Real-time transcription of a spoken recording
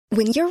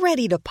When you're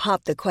ready to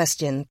pop the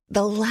question,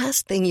 the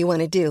last thing you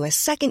want to do is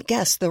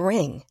second-guess the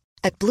ring.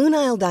 At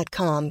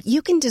BlueNile.com,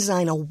 you can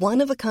design a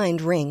one-of-a-kind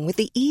ring with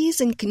the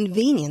ease and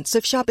convenience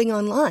of shopping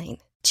online.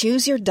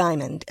 Choose your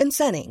diamond and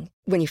setting.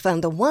 When you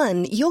find the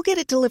one, you'll get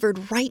it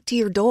delivered right to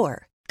your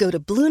door. Go to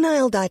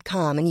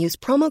BlueNile.com and use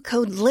promo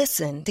code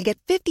LISTEN to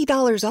get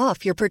 $50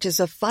 off your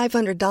purchase of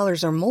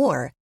 $500 or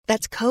more.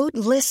 That's code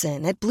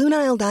LISTEN at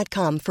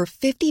BlueNile.com for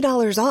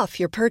 $50 off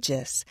your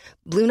purchase.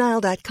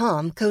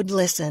 BlueNile.com, code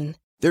LISTEN.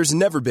 There's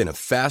never been a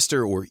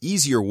faster or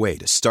easier way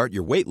to start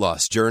your weight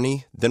loss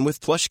journey than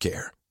with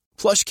PlushCare.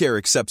 PlushCare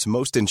accepts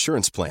most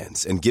insurance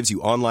plans and gives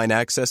you online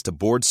access to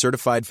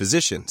board-certified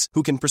physicians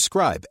who can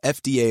prescribe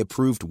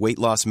FDA-approved weight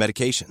loss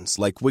medications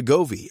like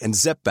Wegovy and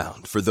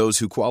Zepbound for those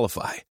who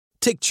qualify.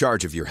 Take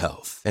charge of your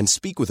health and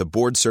speak with a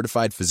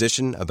board-certified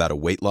physician about a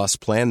weight loss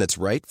plan that's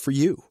right for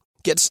you.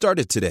 Get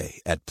started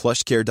today at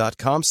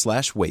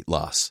plushcare.com/weight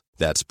loss.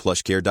 That's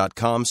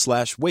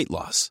plushcare.com/weight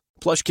loss.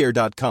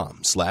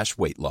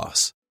 plushcare.com/weight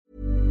loss.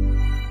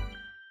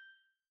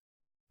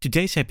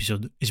 Today's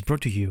episode is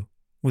brought to you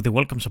with the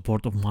welcome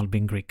support of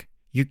Malbin Greek,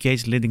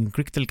 UK's leading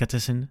Greek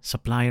delicatessen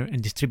supplier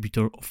and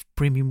distributor of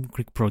premium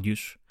Greek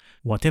produce.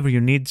 Whatever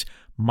your needs,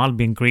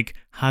 Malbin Greek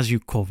has you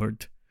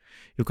covered.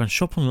 You can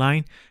shop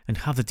online and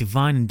have the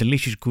divine and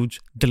delicious goods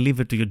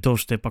delivered to your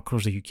doorstep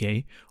across the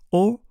UK,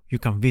 or you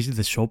can visit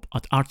the shop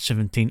at Arch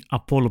 17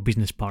 Apollo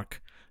Business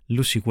Park,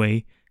 Lucy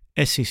Way,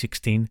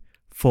 SC16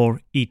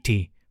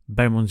 4ET,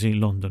 Bermondsey,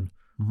 London.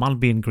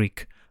 Malbin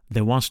Greek,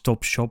 the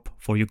one-stop shop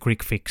for your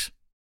Greek fix.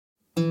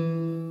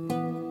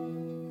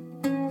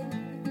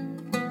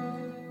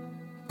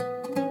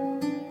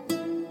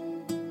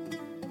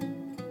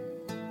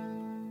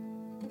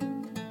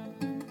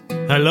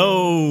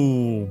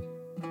 Hello!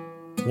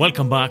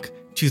 Welcome back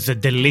to the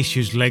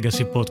Delicious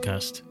Legacy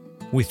podcast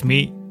with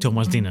me,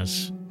 Thomas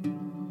Dinas.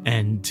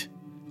 And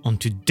on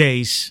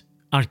today's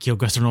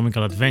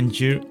archaeogastronomical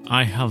adventure,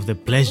 I have the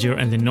pleasure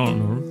and the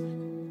honor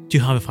to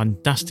have a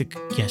fantastic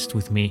guest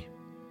with me.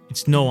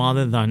 It's no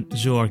other than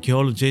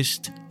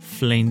zooarchaeologist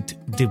Flint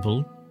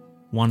Dibble,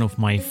 one of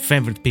my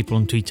favorite people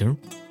on Twitter,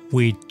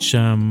 which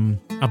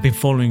I've been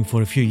following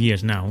for a few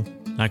years now,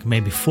 like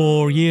maybe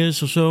 4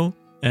 years or so,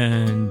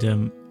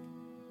 and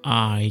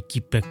I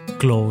keep a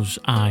close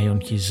eye on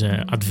his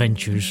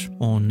adventures,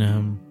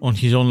 on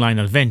his online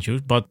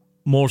adventures, but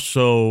more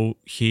so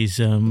his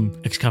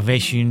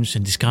excavations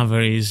and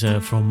discoveries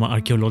from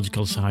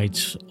archaeological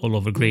sites all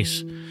over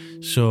Greece.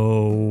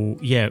 So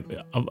yeah,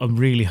 I'm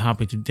really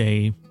happy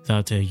today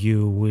that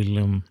you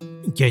will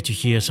get to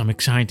hear some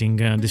exciting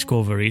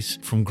discoveries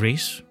from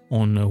Greece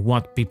on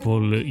what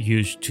people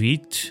used to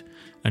eat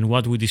and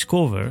what we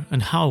discover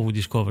and how we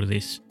discover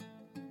this.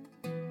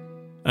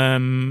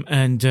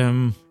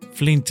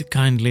 Flint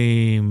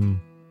kindly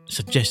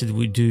suggested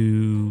we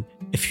do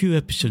a few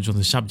episodes on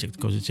the subject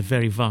because it's a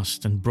very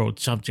vast and broad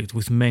subject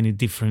with many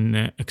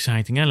different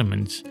exciting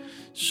elements.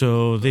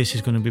 So this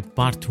is going to be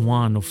part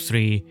 1 of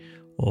 3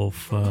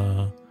 of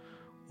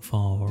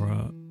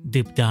our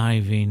deep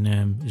dive in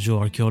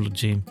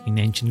zooarchaeology in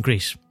ancient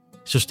Greece.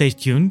 So stay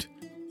tuned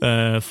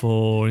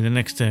for in the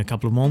next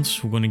couple of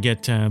months. We're going to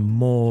get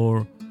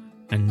more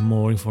and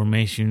more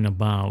information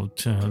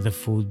about the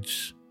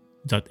foods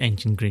that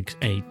ancient Greeks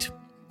ate.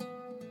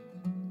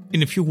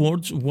 In a few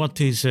words, what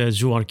is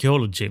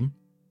zooarchaeology?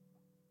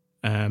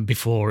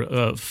 Before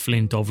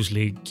Flint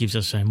obviously gives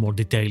us a more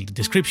detailed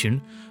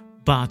description,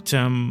 but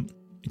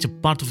it's a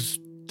part of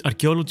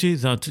archaeology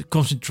that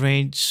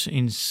concentrates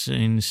in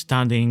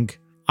studying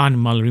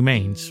animal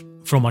remains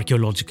from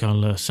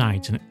archaeological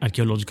sites and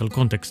archaeological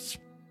contexts.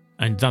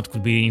 And that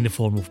could be in the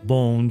form of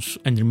bones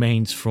and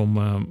remains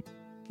from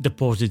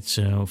deposits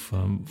of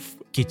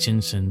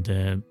kitchens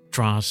and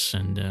trash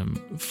and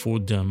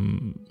food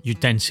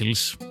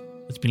utensils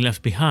that's been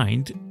left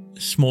behind.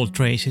 Small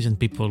traces, and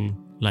people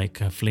like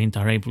Flint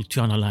are able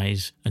to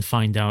analyze and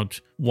find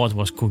out what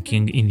was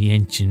cooking in the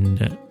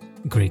ancient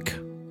Greek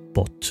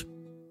pot.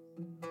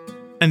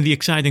 And the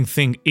exciting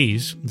thing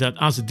is that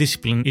as a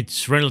discipline,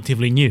 it's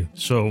relatively new,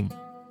 so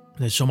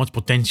there's so much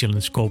potential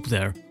and scope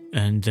there,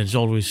 and there's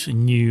always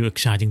new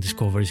exciting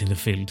discoveries in the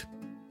field.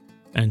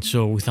 And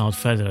so without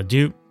further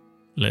ado,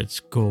 let's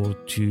go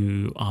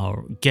to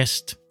our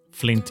guest,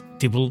 Flint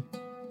Dibble,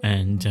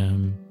 and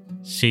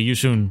see you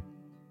soon.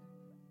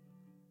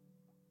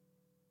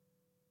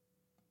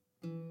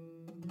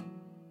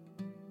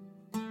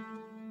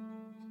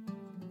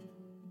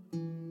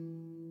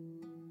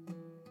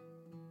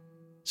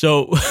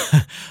 So,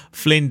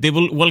 Flint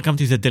Dibble, welcome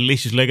to the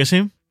Delicious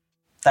Legacy.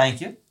 Thank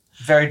you.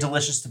 Very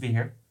delicious to be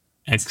here.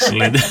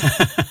 Excellent.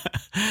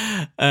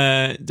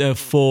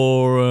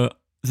 For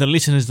the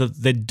listeners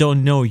that they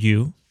don't know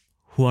you,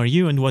 who are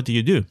you and what do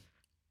you do?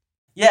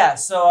 Yeah,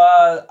 so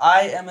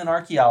I am an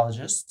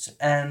archaeologist,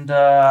 and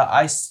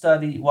I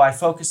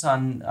focus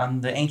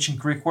on the ancient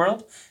Greek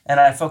world, and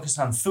I focus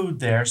on food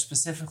there,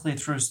 specifically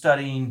through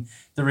studying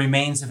the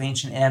remains of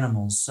ancient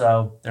animals.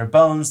 So their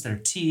bones, their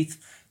teeth,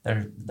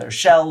 their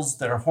shells,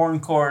 their horn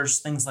cores,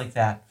 things like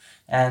that.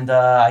 And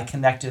I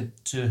connected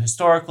to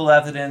historical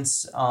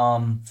evidence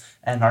and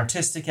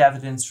artistic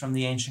evidence from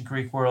the ancient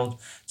Greek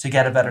world to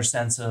get a better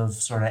sense of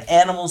sort of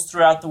animals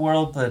throughout the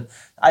world. But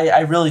I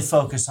really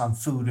focus on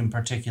food in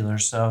particular.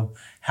 So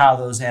how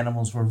those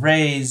animals were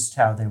raised,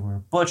 how they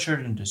were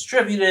butchered and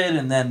distributed,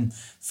 and then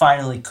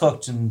finally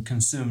cooked and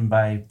consumed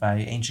by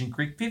ancient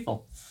Greek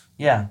people.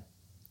 Yeah.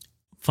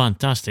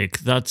 Fantastic.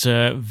 That's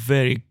a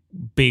very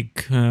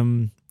big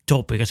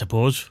topic, I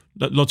suppose.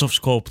 Lots of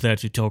scope there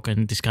to talk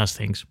and discuss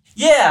things.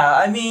 Yeah,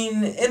 I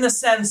mean, in a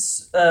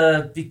sense,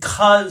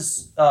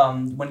 because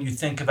when you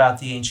think about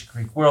the ancient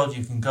Greek world,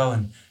 you can go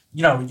and,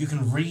 you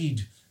can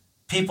read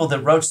people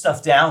that wrote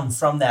stuff down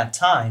from that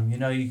time.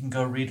 You can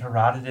go read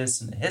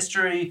Herodotus in the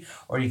history,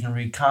 or you can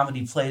read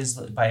comedy plays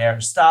by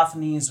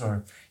Aristophanes,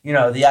 or,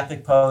 the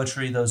epic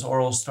poetry, those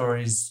oral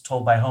stories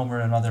told by Homer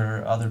and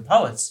other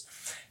poets.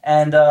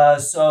 And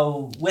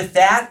so with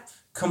that,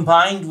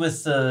 combined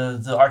with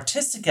the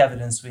artistic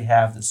evidence we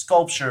have, the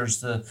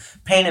sculptures, the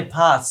painted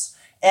pots,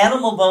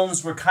 animal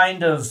bones were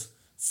kind of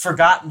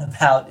forgotten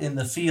about in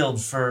the field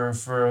for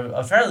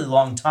a fairly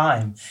long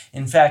time.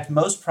 In fact,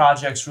 most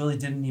projects really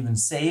didn't even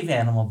save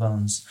animal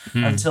bones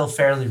until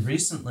fairly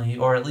recently,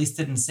 or at least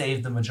didn't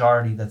save the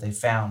majority that they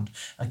found.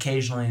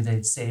 Occasionally,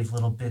 they'd save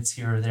little bits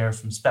here or there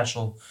from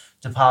special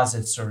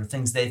deposits or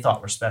things they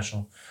thought were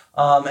special.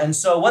 And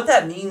so what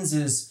that means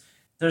is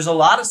there's a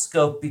lot of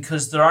scope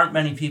because there aren't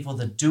many people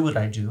that do what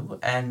I do.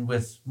 And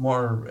with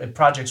more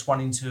projects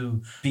wanting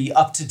to be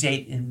up to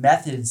date in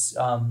methods,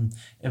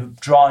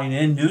 drawing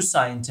in new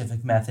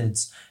scientific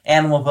methods,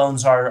 animal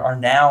bones are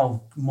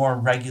now more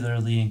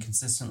regularly and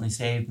consistently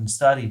saved and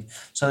studied.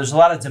 So there's a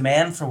lot of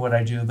demand for what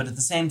I do. But at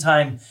the same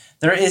time,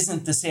 there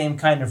isn't the same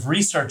kind of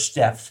research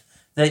depth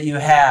that you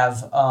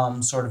have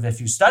sort of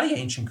if you study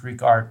ancient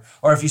Greek art,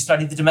 or if you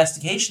study the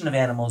domestication of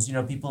animals.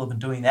 People have been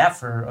doing that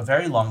for a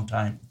very long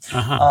time.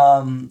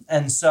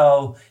 And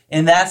so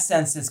in that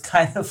sense, it's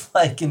kind of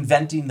like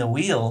inventing the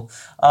wheel,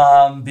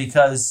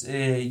 because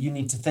you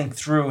need to think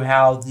through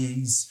how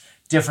these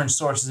different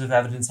sources of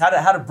evidence, how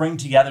to bring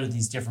together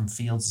these different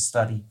fields of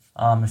study,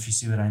 if you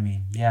see what I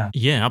mean. Yeah.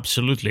 Yeah,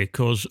 absolutely.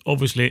 Because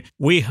obviously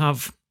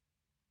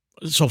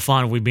so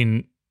far we've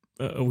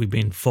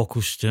been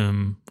focused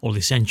all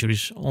the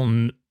centuries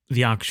on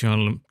the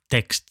actual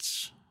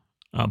texts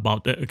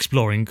about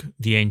exploring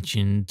the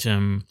ancient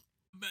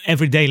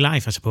everyday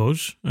life, I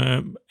suppose,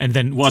 and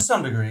then what to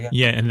some degree,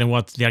 and then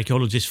what the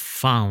archaeologists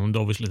found,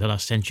 obviously, the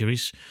last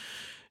centuries.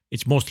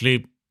 It's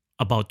mostly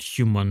about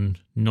human,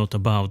 not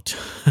about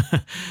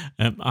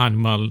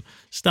animal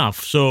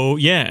stuff. So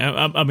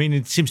I mean,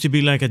 it seems to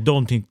be like a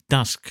daunting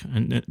task,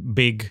 and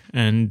big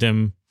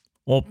and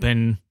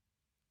open.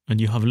 And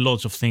you have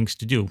lots of things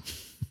to do.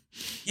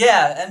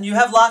 Yeah, and you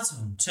have lots of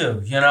them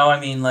too. I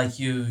mean, like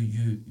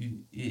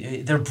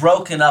they're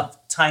broken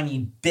up tiny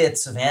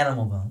bits of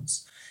animal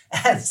bones,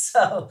 and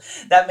so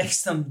that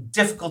makes them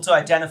difficult to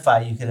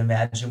identify. You can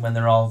imagine when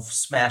they're all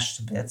smashed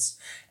to bits,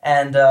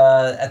 and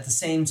at the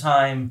same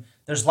time,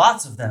 there's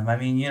lots of them. I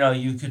mean,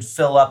 you could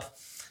fill up.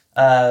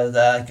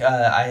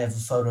 I have a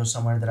photo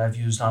somewhere that I've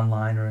used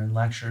online or in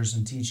lectures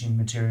and teaching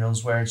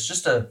materials where it's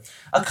just a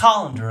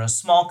colander, a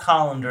small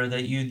colander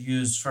that you'd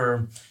use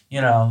for,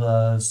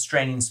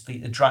 getting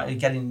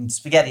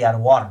spaghetti out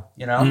of water,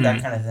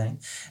 that kind of thing.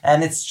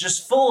 And it's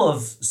just full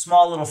of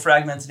small little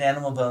fragmented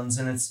animal bones,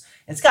 and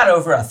it's got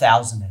over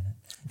 1,000 in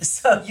it.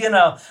 So,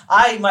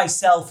 I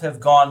myself have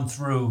gone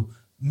through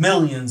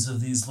millions of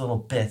these little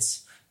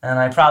bits. And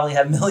I probably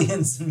have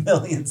millions and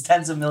millions,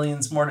 tens of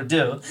millions more to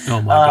do.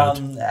 Oh my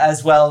God.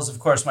 As well as, of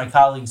course, my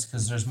colleagues,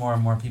 because there's more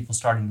and more people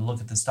starting to look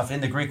at this stuff in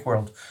the Greek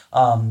world.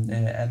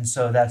 And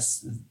so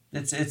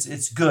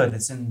it's good.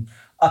 It's an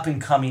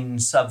up-and-coming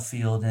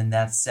subfield in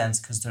that sense,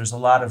 because there's a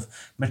lot of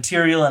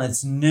material and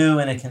it's new,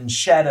 and it can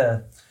shed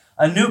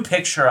a new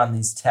picture on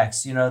these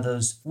texts.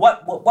 Those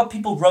what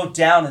people wrote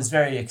down is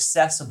very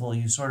accessible.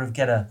 You sort of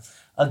get a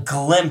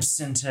glimpse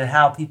into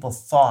how people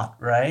thought,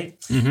 right?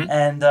 Mm-hmm.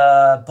 And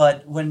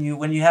but when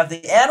you have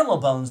the animal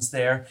bones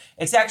there,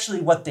 it's actually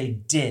what they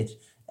did,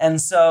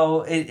 and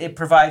so it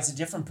provides a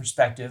different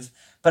perspective.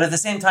 But at the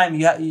same time,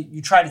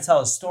 you try to tell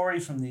a story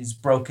from these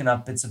broken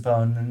up bits of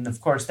bone, and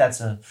of course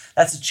that's a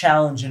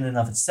challenge in and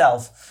of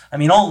itself. I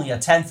mean, only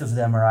 1/10 of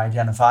them are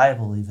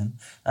identifiable, even,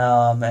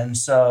 and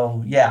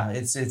so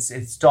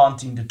it's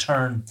daunting to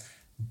turn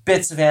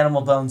bits of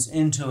animal bones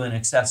into an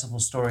accessible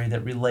story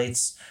that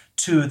relates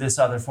to this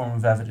other form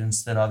of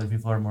evidence that other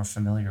people are more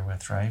familiar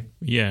with, right?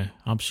 Yeah,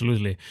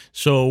 absolutely.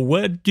 So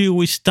where do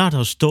we start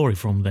our story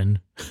from then?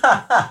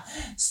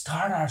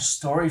 Start our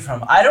story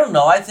from? I don't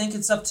know. I think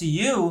it's up to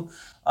you.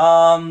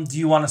 Do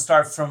you want to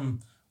start from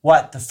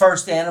the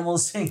first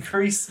animals in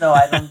Greece? No,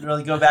 I don't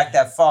really go back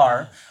that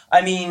far.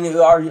 I mean,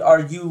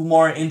 are you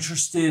more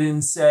interested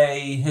in,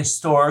 say,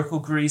 historical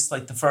Greece,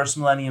 like the first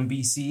millennium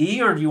BCE,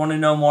 or do you want to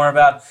know more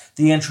about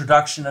the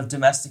introduction of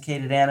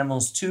domesticated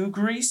animals to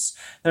Greece?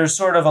 There's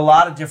sort of a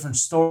lot of different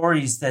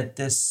stories that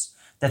this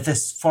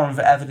form of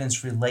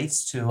evidence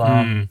relates to.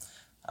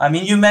 I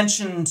mean, you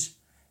mentioned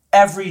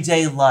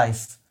everyday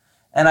life.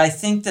 And I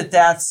think that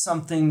that's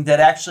something that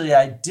actually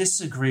I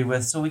disagree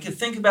with. So we could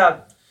think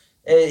about,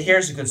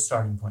 here's a good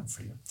starting point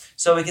for you.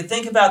 So we could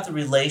think about the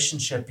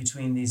relationship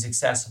between these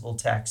accessible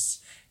texts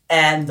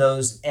and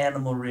those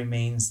animal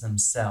remains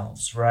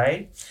themselves,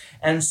 right?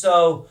 And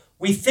so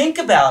we think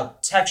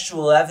about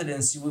textual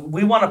evidence.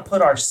 We want to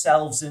put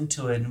ourselves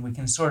into it, and we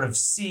can sort of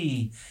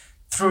see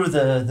through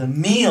the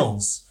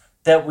meals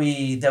that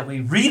we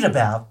read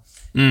about,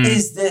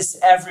 is this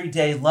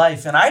everyday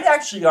life? And I'd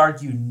actually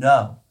argue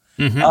no.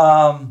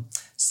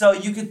 So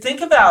you could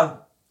think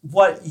about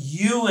what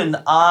you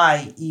and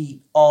I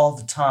eat all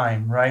the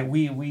time, right?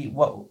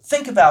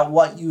 Think about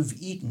what you've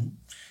eaten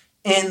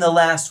in the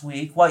last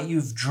week, what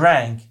you've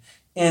drank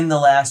in the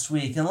last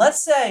week. And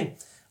let's say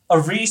a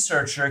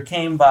researcher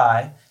came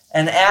by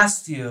and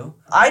asked you,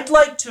 I'd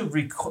like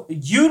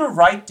you to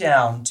write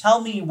down,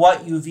 tell me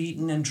what you've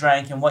eaten and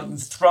drank and what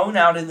you've thrown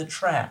out in the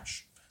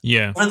trash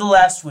for the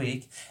last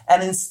week.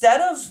 And instead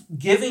of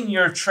giving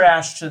your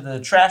trash to the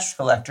trash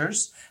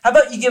collectors, how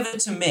about you give it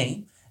to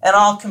me and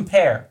I'll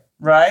compare,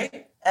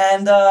 right?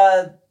 And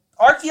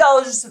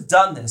archaeologists have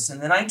done this. In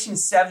the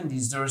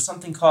 1970s, there was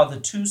something called the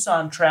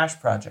Tucson Trash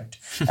Project.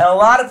 And a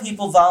lot of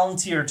people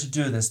volunteered to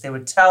do this. They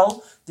would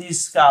tell these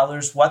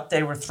scholars what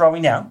they were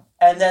throwing out,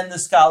 and then the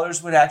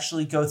scholars would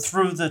actually go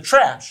through the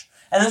trash.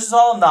 And this is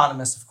all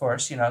anonymous, of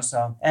course,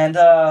 And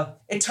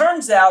it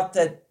turns out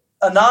that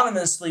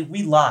anonymously,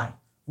 we lie.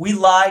 We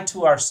lie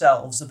to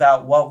ourselves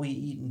about what we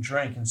eat and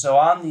drink. And so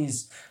on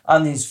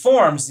these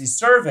forms, these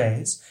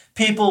surveys,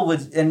 people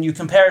would, and you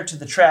compare it to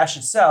the trash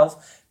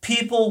itself,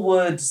 people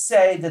would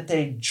say that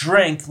they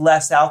drink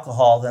less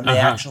alcohol than they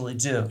actually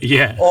do.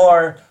 Yeah.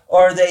 Or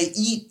they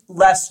eat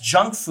less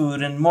junk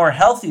food and more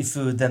healthy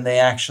food than they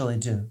actually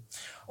do.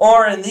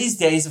 Or in these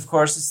days, of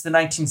course, it's the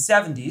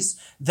 1970s,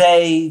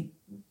 they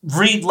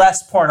read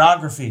less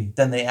pornography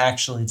than they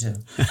actually do.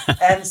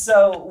 And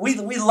so we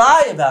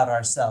lie about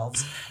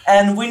ourselves.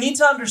 And we need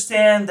to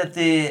understand that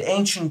the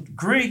ancient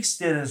Greeks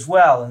did as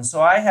well. And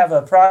so I have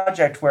a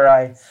project where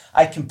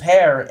I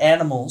compare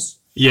animals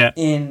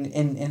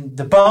in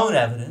the bone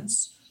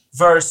evidence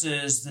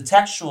versus the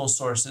textual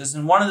sources.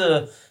 And one of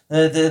the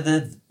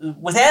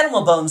with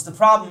animal bones, the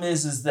problem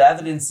is the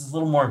evidence is a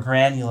little more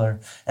granular.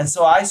 And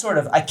so I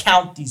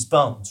count these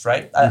bones,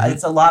 right?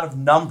 It's a lot of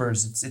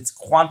numbers. It's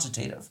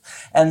quantitative.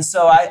 And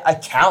so I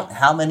count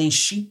how many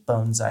sheep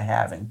bones I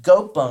have and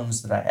goat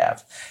bones that I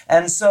have.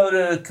 And so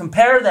to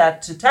compare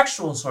that to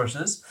textual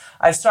sources,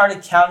 I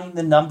started counting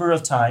the number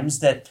of times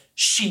that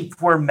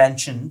sheep were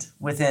mentioned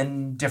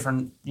within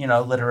different,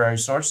 literary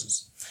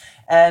sources.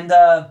 And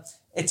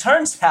it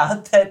turns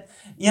out that,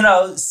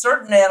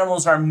 certain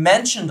animals are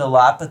mentioned a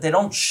lot, but they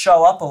don't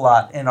show up a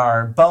lot in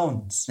our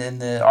bones, in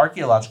the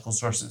archaeological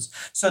sources.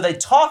 So they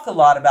talk a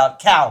lot about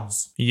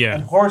cows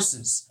and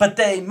horses, but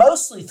they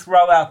mostly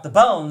throw out the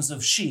bones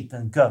of sheep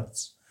and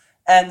goats.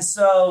 And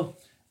so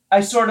I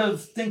sort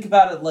of think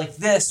about it like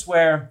this,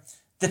 where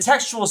the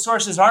textual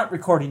sources aren't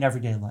recording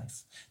everyday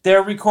life.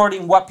 They're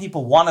recording what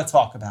people want to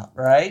talk about,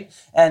 right?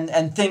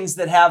 And things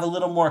that have a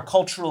little more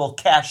cultural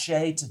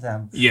cachet to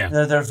them. Yeah.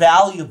 They're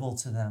valuable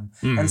to them.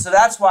 And so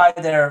that's why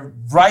they're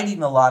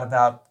writing a lot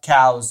about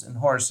cows and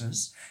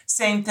horses.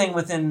 Same thing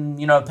within,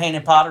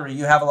 painted pottery.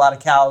 You have a lot of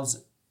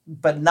cows,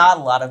 but not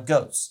a lot of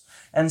goats.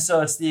 And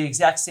so it's the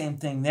exact same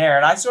thing there.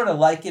 And I sort of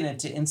liken it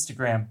to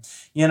Instagram.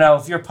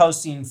 If you're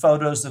posting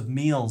photos of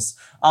meals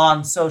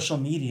on social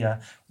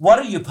media, what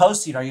are you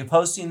posting? Are you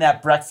posting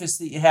that breakfast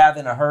that you have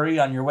in a hurry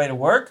on your way to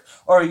work?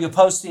 Or are you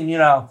posting,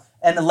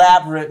 an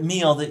elaborate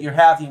meal that you're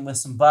having with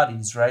some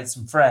buddies, right?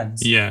 Some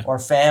friends or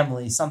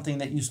family, something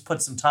that you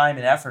put some time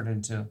and effort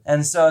into.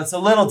 And so it's a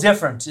little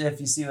different, if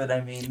you see what I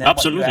mean.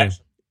 Absolutely.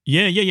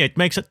 Yeah. It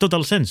makes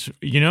total sense.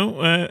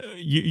 The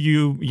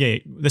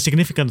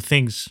significant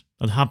things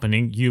that are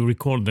happening, you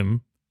record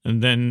them,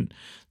 and then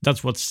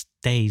that's what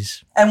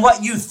stays. And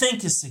what you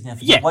think is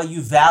significant, what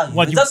you value.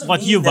 What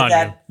you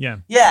value.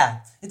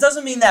 It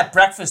doesn't mean that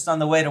breakfast on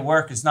the way to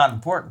work is not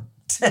important.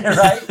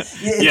 Right?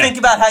 Think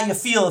about how you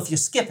feel if you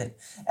skip it.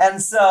 And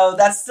so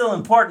that's still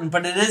important,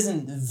 but it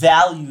isn't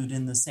valued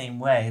in the same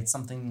way. It's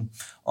something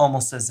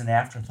almost as an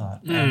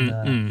afterthought.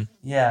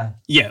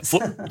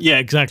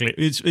 Exactly.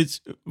 It's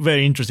a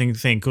very interesting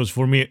thing, because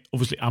for me,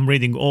 obviously, I'm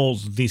reading all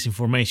this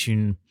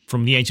information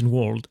from the ancient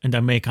world, and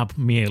I make up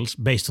meals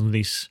based on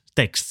these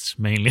texts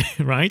mainly,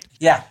 right?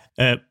 Yeah.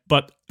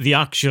 But the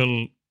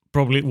actual,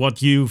 probably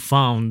what you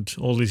found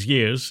all these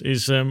years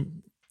is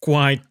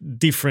quite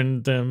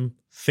different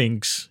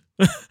things.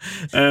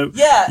 And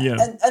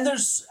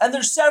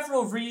there's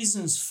several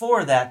reasons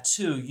for that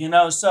too.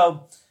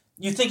 So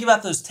you think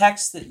about those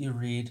texts that you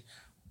read.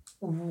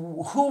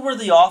 Who were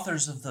the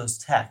authors of those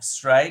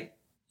texts, right?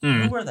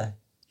 Who were they?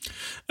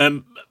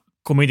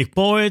 Comedic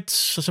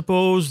poets, I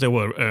suppose. They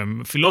were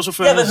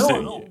philosophers.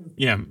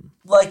 Yeah,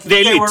 but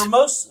they were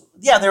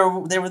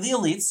the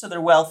elites, so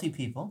they're wealthy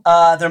people.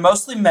 They're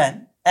mostly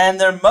men, and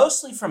they're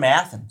mostly from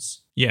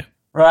Athens. Yeah.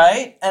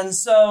 Right? And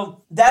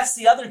so that's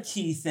the other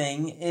key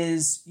thing,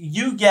 is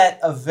you get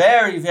a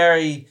very,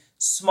 very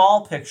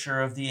small picture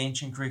of the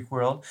ancient Greek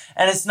world.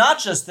 And it's not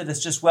just that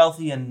it's just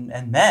wealthy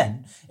and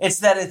men, it's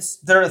that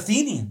they're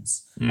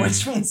Athenians,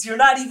 which means you're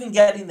not even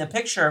getting the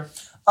picture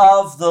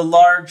of the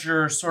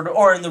larger sort of,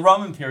 or in the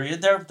Roman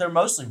period, they're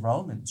mostly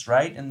Romans,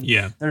 right? And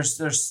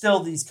there's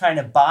still these kind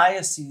of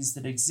biases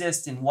that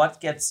exist in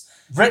what gets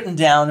written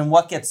down and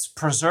what gets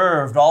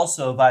preserved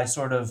also by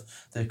sort of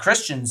the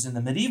Christians in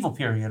the medieval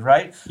period,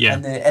 right? Yeah.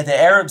 And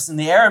the Arabs in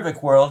the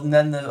Arabic world, and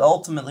then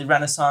ultimately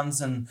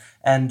Renaissance and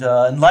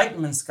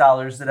Enlightenment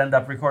scholars that end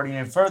up recording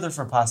it further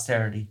for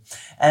posterity.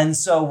 And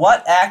so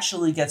what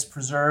actually gets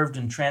preserved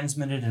and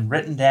transmitted and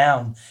written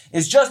down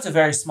is just a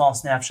very small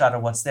snapshot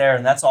of what's there,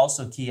 and that's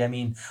also key. I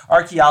mean,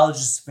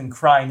 archaeologists have been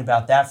crying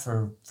about that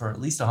for at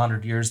least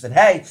 100 years, that,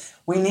 hey,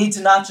 we need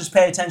to not just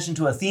pay attention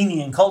to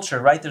Athenian culture,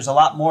 right? There's a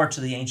lot more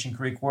to the ancient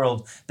Greek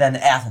world than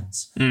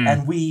Athens.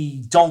 And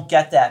we don't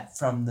get that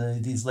from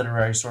these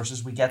literary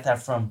sources. We get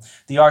that from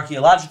the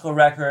archaeological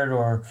record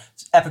or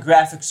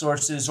epigraphic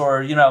sources,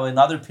 or, in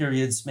other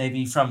periods,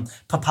 maybe from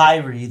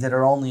papyri that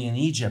are only in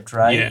Egypt,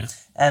 right? Yeah.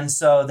 And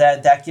so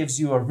that gives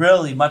you a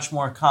really much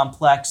more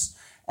complex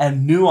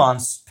and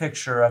nuanced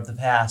picture of the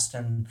past.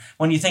 And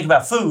when you think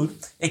about food,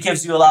 it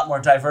gives you a lot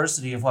more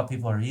diversity of what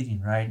people are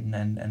eating, right?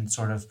 And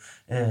sort of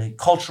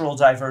cultural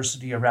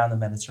diversity around the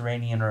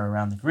Mediterranean or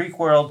around the Greek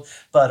world,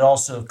 but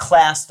also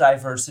class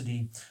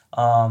diversity.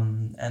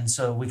 And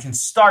so we can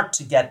start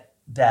to get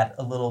that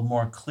a little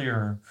more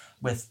clearer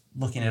with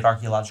looking at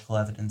archaeological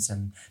evidence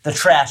and the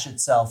trash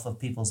itself of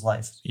people's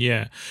life.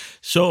 Yeah.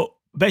 So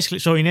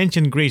basically, in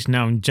ancient Greece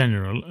now in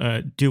general,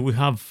 do we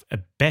have a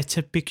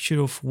better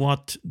picture of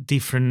what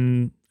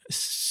different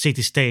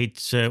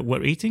city-states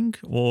were eating,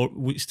 or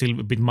we still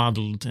a bit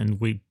muddled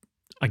and we,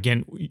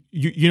 again,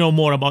 you know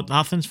more about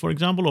Athens, for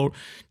example, or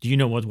do you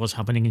know what was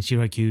happening in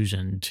Syracuse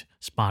and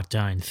Sparta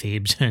and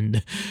Thebes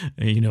and,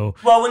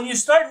 Well, when you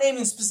start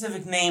naming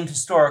specific named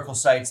historical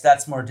sites,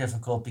 that's more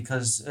difficult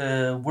because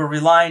we're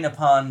relying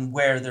upon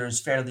where there's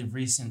fairly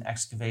recent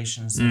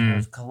excavations that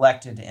have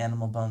collected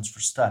animal bones for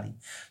study.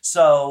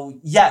 So,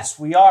 yes,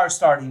 we are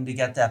starting to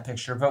get that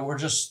picture, but we're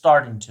just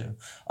starting to.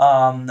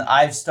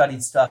 I've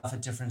studied stuff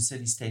at different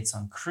city-states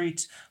on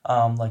Crete,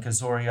 like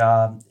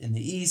Azoria in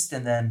the east,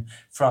 and then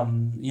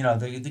from,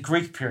 the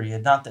Greek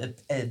period, not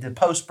the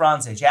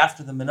post-Bronze Age,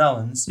 after the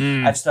Minoans.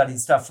 I've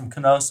studied stuff from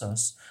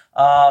Knossos.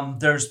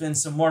 There's been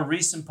some more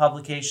recent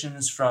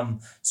publications from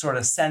sort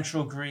of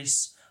central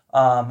Greece.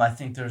 I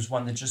think there's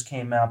one that just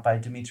came out by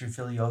Dimitri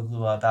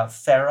Filioglu about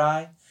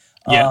Pherai.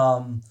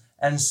 Yeah.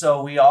 And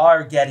so we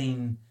are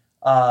getting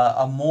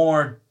a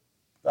more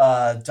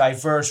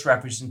diverse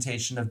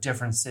representation of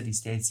different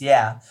city-states,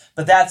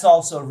 but that's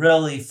also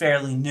really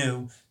fairly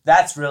new.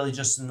 That's really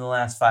just in the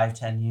last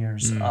 5-10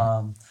 years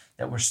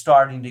that we're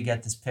starting to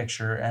get this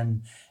picture.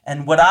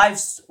 And what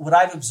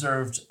I've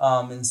observed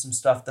in some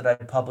stuff that I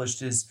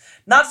published is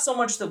not so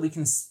much that we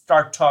can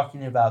start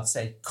talking about,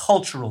 say,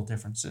 cultural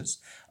differences,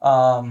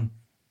 in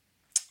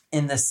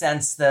the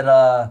sense that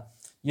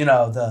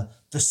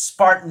the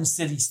Spartan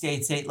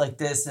city-states ate like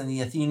this and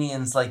the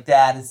Athenians like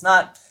that. It's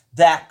not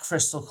that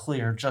crystal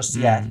clear just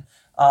yet.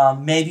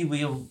 Maybe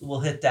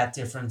we'll hit that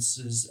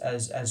differences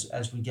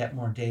as we get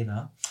more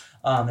data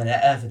and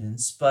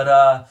evidence.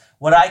 But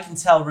what I can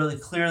tell really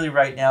clearly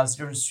right now is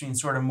the difference between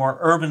sort of more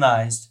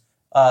urbanized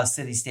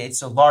city-states,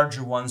 so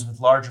larger ones with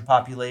larger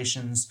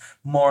populations,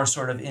 more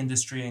sort of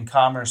industry and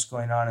commerce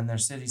going on in their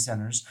city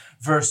centers,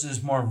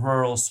 versus more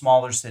rural,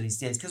 smaller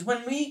city-states. Because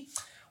when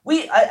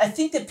I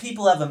think that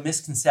people have a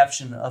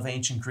misconception of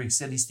ancient Greek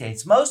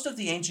city-states. Most of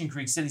the ancient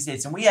Greek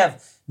city-states, and we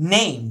have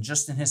named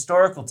just in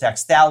historical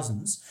texts,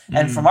 thousands,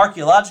 and from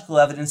archaeological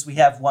evidence, we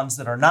have ones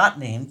that are not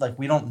named. Like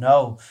we don't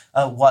know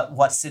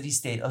what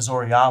city-state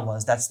Azoria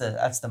was. That's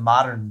the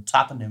modern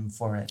toponym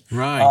for it.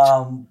 Right.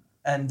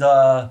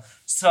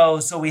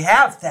 So we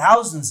have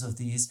thousands of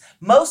these.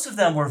 Most of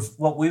them were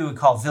what we would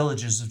call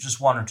villages of just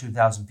 1,000 or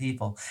 2,000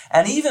 people.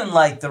 And even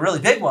like the really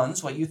big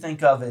ones, what you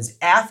think of as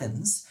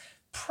Athens,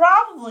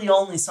 probably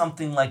only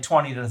something like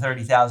 20 to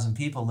 30,000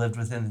 people lived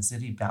within the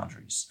city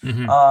boundaries.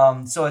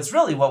 So it's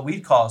really what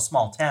we'd call a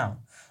small town.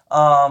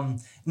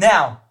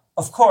 Now,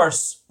 of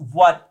course,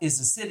 what is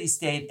a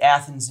city-state?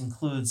 Athens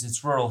includes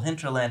its rural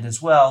hinterland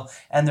as well.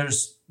 And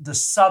there's the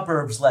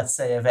suburbs, let's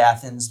say, of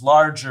Athens,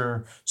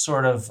 larger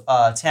sort of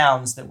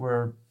towns that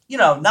were,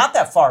 not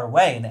that far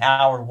away, an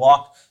hour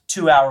walk,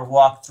 2-hour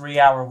walk,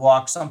 3-hour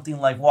walk, something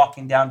like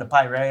walking down to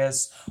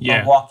Piraeus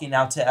or walking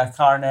out to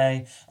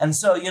Acharnae. And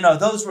so,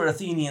 those were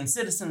Athenian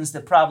citizens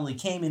that probably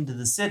came into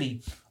the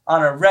city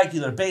on a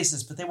regular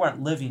basis, but they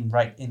weren't living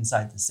right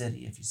inside the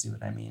city, if you see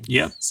what I mean.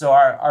 Yeah. So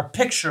our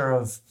picture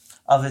of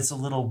it's a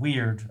little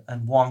weird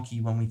and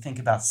wonky when we think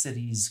about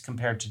cities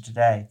compared to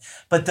today.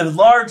 But the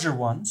larger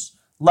ones,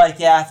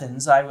 like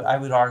Athens, I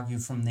would argue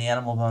from the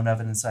animal bone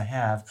evidence I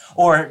have,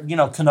 or,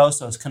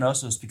 Knossos.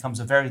 Knossos becomes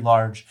a very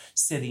large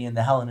city in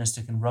the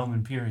Hellenistic and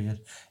Roman period.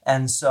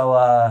 And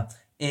so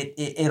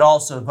it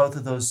also, both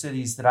of those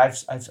cities that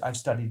I've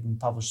studied and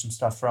published some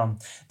stuff from,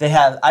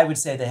 I would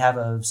say they have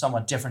a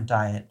somewhat different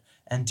diet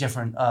and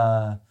different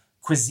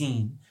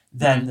cuisine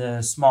than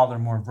the smaller,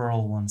 more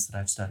rural ones that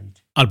I've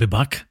studied. I'll be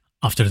back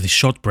after this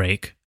short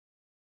break.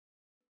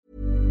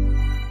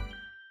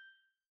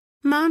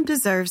 Mom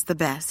deserves the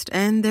best,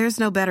 and there's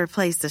no better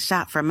place to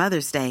shop for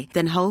Mother's Day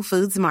than Whole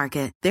Foods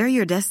Market. They're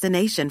your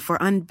destination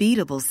for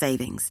unbeatable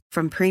savings,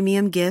 from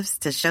premium gifts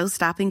to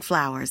show-stopping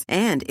flowers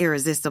and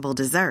irresistible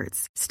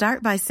desserts.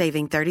 Start by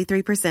saving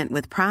 33%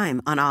 with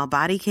Prime on all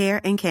body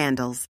care and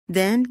candles.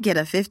 Then get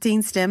a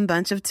 15-stem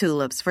bunch of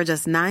tulips for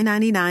just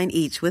 $9.99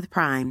 each with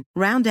Prime.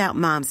 Round out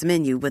Mom's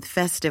menu with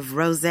festive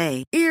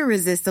rosé,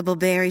 irresistible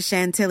berry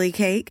chantilly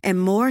cake,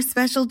 and more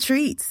special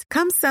treats.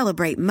 Come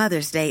celebrate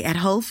Mother's Day at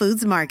Whole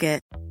Foods Market.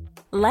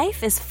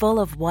 Life is full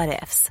of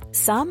what-ifs.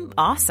 Some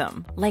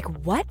awesome, like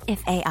what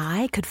if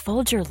AI could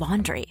fold your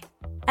laundry?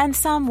 And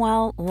some,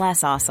 well,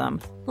 less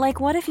awesome,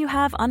 like what if you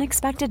have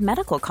unexpected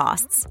medical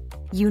costs?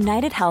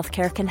 United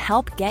Healthcare can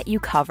help get you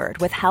covered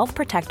with Health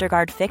Protector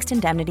Guard fixed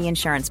indemnity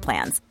insurance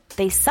plans.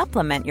 They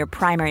supplement your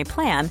primary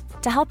plan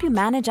to help you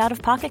manage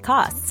out-of-pocket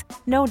costs.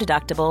 No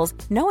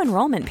deductibles, no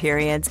enrollment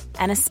periods,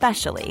 and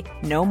especially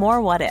no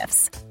more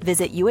what-ifs.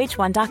 Visit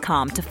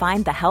uh1.com to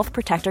find the Health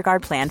Protector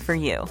Guard plan for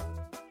you.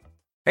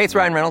 Hey, it's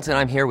Ryan Reynolds, and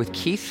I'm here with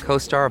Keith,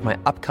 co-star of my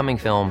upcoming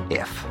film,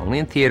 If, only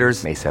in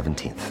theaters May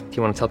 17th. Do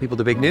you want to tell people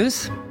the big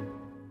news?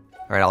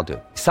 All right, I'll do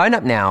it. Sign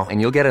up now and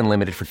you'll get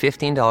unlimited for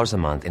 $15 a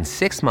month and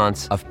 6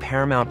 months of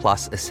Paramount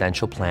Plus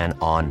Essential Plan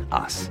on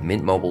us.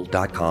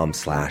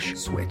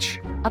 MintMobile.com/switch.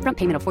 Upfront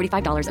payment of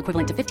 $45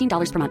 equivalent to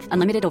 $15 per month.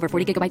 Unlimited over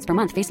 40 gigabytes per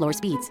month. Face lower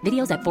speeds.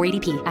 Videos at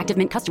 480p. Active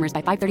Mint customers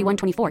by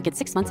 531.24 get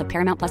 6 months of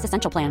Paramount Plus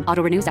Essential Plan.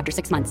 Auto renews after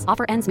 6 months.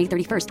 Offer ends May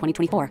 31st,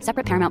 2024.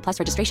 Separate Paramount Plus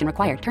registration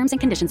required. Terms and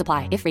conditions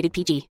apply if rated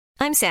PG.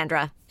 I'm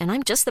Sandra, and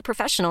I'm just the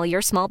professional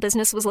your small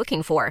business was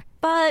looking for.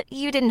 But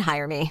you didn't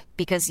hire me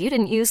because you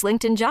didn't use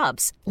LinkedIn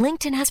Jobs.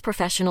 LinkedIn has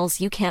professionals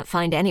you can't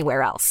find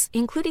anywhere else,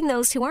 including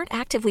those who aren't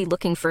actively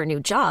looking for a new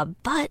job,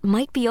 but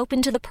might be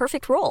open to the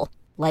perfect role,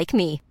 like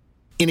me.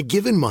 In a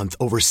given month,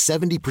 over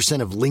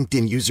 70% of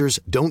LinkedIn users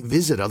don't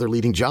visit other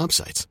leading job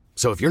sites.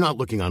 So if you're not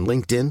looking on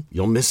LinkedIn,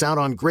 you'll miss out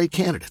on great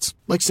candidates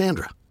like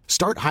Sandra.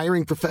 Start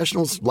hiring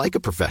professionals like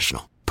a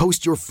professional.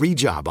 Post your free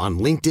job on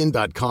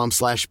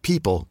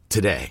linkedin.com/people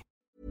today.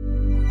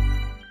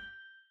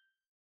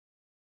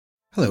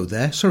 Hello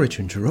there, sorry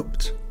to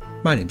interrupt.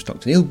 My name's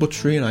Dr. Neil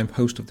Buttery and I'm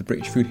host of the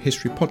British Food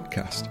History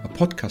Podcast, a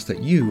podcast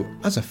that you,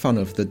 as a fan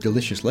of the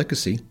delicious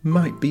legacy,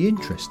 might be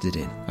interested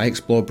in. I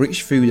explore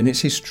British food and its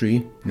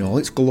history in all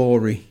its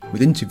glory,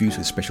 with interviews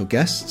with special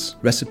guests,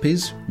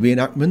 recipes,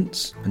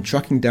 reenactments, and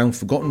tracking down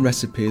forgotten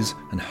recipes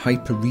and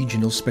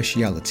hyper-regional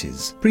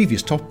specialities.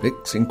 Previous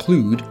topics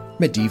include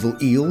medieval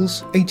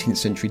eels, 18th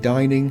century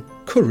dining,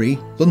 curry,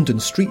 London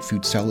street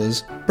food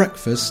sellers,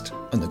 breakfast,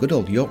 and the good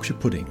old Yorkshire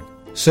pudding.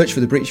 Search for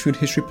the British Food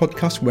History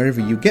Podcast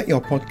wherever you get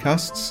your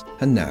podcasts.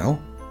 And now,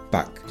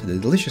 back to the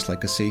delicious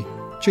legacy.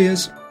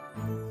 Cheers.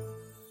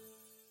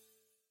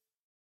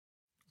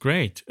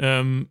 Great.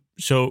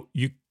 So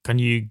can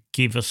you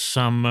give us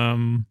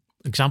some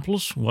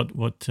examples? What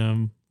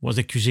was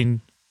the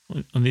cuisine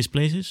on these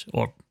places?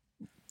 Or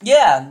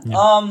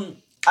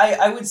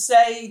I would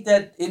say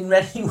that in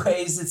many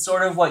ways it's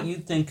sort of what you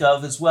think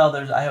of as well.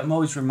 I'm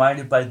always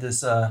reminded by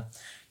this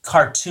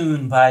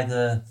cartoon by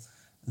the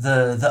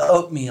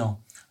oatmeal.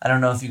 I don't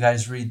know if you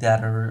guys read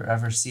that or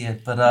ever see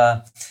it,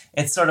 but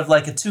it's sort of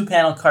like a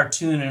 2-panel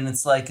cartoon, and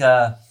it's like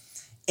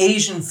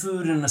Asian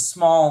food in a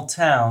small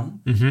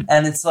town,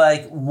 and it's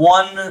like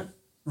one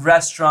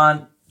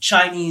restaurant,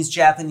 Chinese,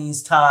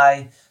 Japanese,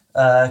 Thai,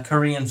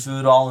 Korean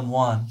food all in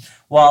one.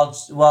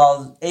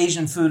 While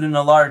Asian food in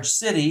a large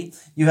city,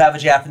 you have a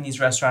Japanese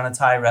restaurant, a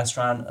Thai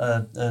restaurant,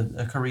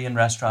 a Korean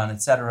restaurant,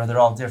 etc. They're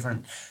all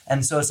different,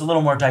 and so it's a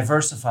little more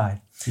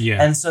diversified.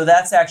 Yeah. And so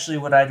that's actually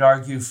what I'd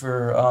argue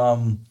for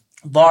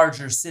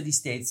larger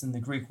city-states in the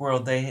Greek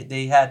world.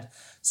 They had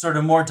sort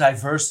of more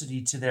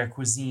diversity to their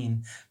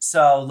cuisine.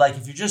 So, like,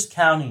 if you're just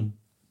counting,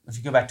 if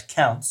you go back to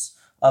counts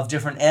of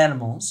different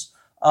animals,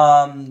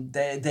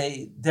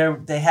 they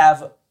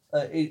have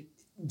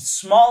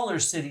smaller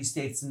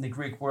city-states in the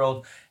Greek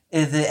world.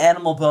 The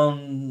animal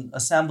bone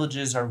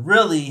assemblages are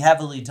really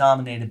heavily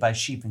dominated by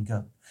sheep and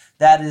goat.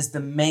 That is the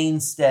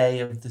mainstay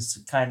of this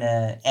kind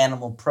of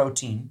animal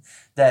protein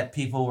that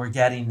people were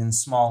getting in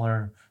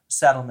smaller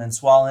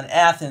settlements, while in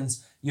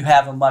Athens you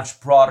have a much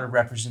broader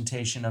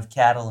representation of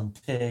cattle and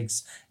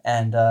pigs,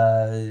 and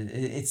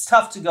it's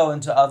tough to go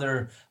into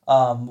other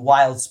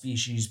wild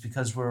species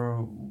because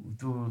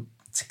to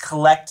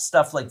collect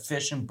stuff like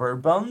fish and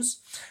bird bones,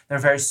 they're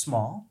very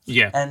small,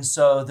 and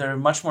so they're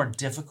much more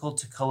difficult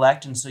to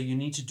collect, and so you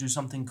need to do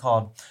something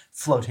called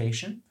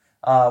flotation,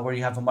 where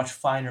you have a much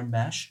finer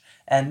mesh.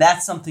 And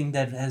that's something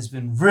that has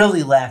been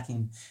really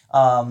lacking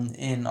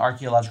in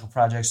archaeological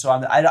projects. So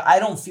I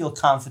don't feel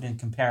confident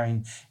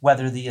comparing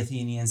whether the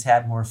Athenians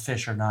had more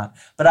fish or not.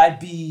 But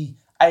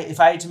if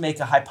I had to make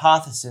a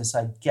hypothesis,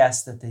 I'd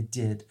guess that they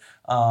did,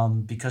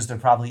 because they're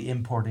probably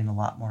importing a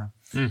lot more,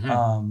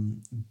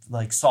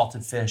 like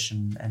salted fish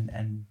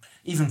and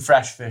even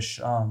fresh fish.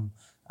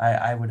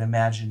 I would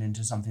imagine,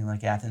 into something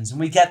like Athens. And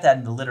we get that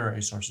in the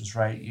literary sources,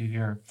 right? You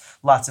hear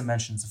lots of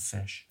mentions of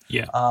fish.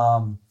 Yeah.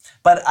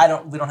 But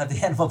we don't have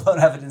the animal bone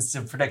evidence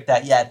to predict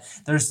that yet.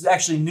 There's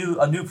actually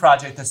a new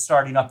project that's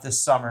starting up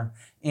this summer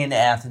in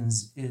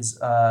Athens, is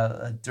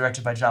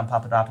directed by John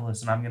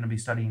Papadopoulos, and I'm going to be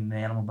studying the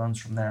animal bones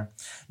from there.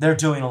 They're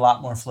doing a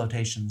lot more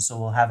flotation, so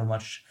we'll have a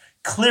much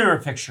clearer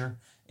picture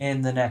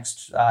in the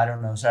next,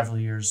 several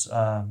years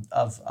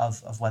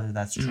of whether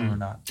that's true or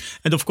not.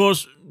 And of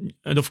course,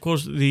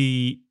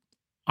 the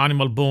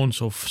animal bones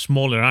of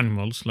smaller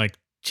animals like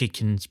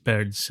chickens,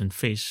 birds, and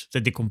fish, they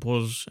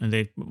decompose, and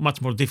they're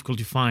much more difficult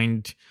to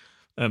find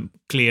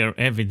clear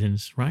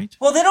evidence, right?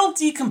 Well, they don't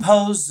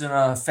decompose in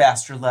a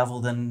faster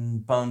level than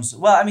bones.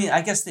 Well, I mean,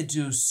 I guess they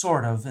do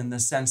sort of, in the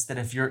sense that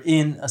if you're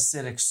in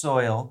acidic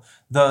soil,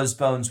 those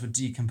bones would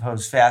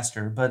decompose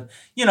faster. But,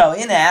 in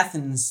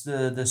Athens,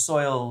 the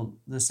soil,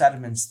 the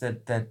sediments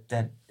that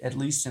at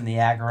least in the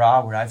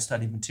Agora, where I've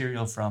studied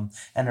material from,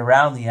 and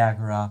around the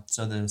Agora,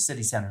 so the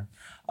city center,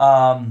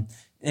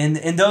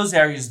 in those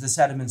areas, the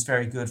sediment's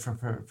very good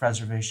for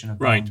preservation of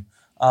bone. Right.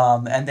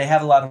 And they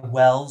have a lot of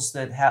wells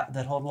that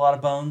hold a lot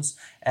of bones,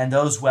 and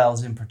those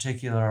wells in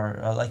particular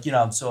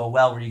are so a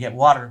well where you get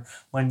water,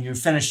 when you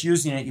finish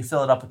using it, you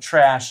fill it up with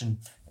trash, and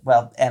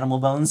animal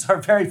bones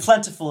are very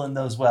plentiful in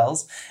those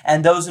wells,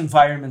 and those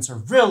environments are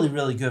really,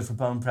 really good for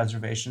bone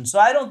preservation. So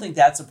I don't think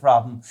that's a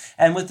problem.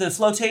 And with the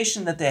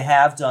flotation that they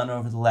have done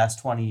over the last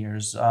 20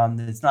 years,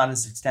 it's not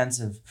as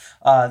extensive.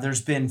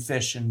 There's been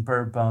fish and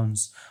bird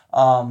bones.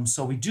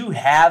 So we do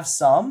have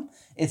some.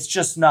 It's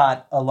just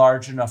not a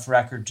large enough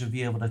record to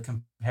be able to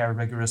compare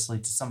rigorously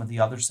to some of the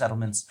other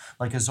settlements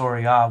like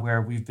Azoria,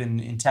 where we've been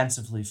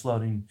intensively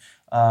floating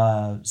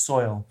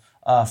soil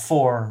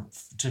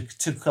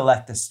to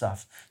collect this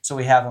stuff. So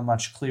we have a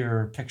much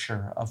clearer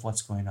picture of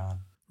what's going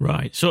on.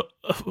 Right. So,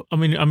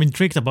 I'm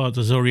intrigued about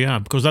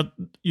Azoria, because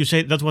you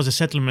say that was a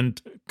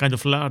settlement, kind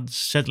of large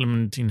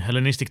settlement in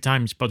Hellenistic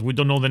times, but we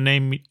don't know the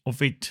name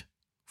of it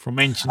from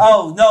ancient.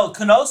 Oh, no,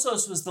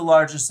 Knossos was the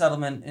largest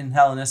settlement in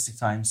Hellenistic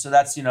times. So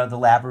that's, the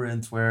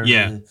labyrinth where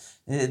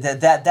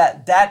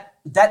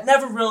that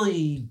never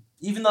really,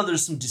 even though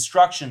there's some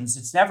destructions,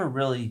 it's never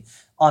really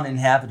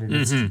uninhabited.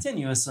 It's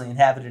continuously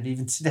inhabited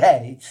even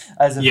today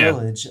as a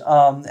village.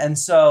 And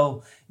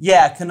so,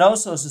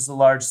 Knossos is a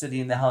large city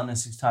in the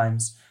Hellenistic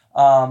times.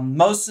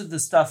 Most of the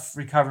stuff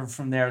recovered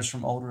from there is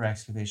from older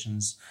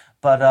excavations.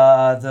 But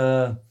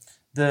the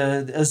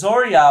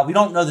Azoria, we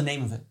don't know the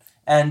name of it.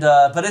 And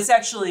but it's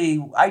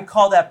actually, I'd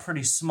call that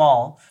pretty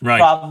small. Right.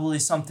 Probably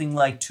something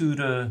like 2,000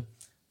 to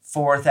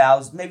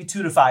 4,000, maybe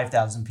 2,000 to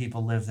 5,000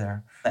 people live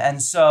there.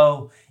 And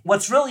so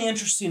what's really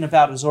interesting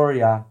about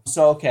Azoria,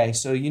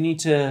 so you need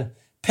to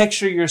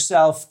picture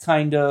yourself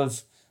kind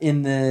of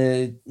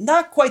in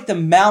not quite the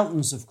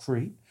mountains of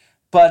Crete,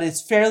 but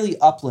it's fairly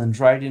upland,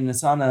 right? And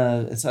it's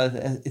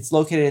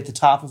located at the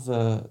top of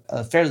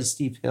a fairly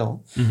steep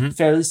hill,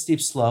 fairly steep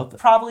slope,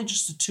 probably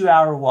just a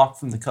 2-hour walk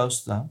from the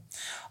coast though.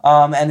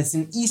 And it's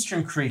in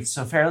eastern Crete,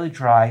 so fairly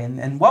dry.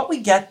 And what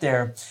we get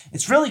there,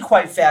 it's really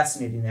quite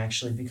fascinating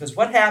actually, because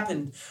what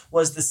happened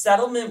was the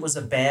settlement was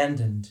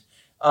abandoned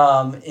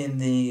in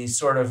the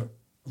sort of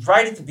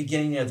right at the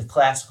beginning of the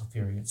classical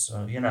period.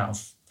 So,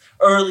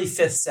 early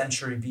 5th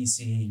century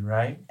BCE,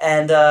 right?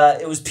 And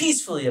it was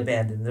peacefully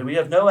abandoned. We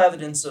have no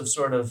evidence of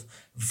sort of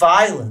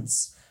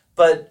violence,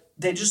 but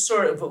they just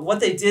but what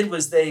they did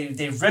was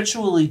they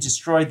ritually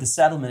destroyed the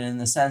settlement, in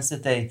the sense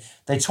that they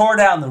tore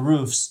down the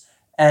roofs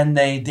and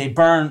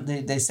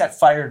they set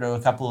fire to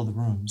a couple of the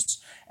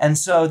rooms. And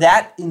so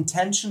that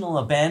intentional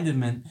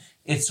abandonment,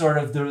 it's sort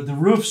of, the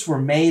roofs were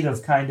made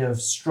of kind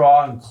of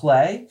straw and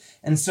clay.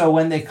 And so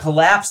when they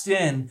collapsed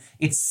in,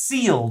 it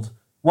sealed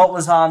what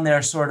was on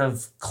their sort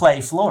of clay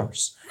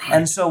floors. Right.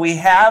 And so we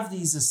have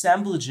these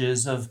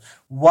assemblages of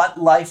what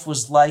life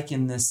was like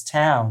in this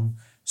town,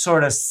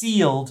 sort of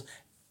sealed,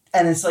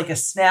 and it's like a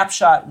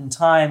snapshot in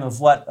time of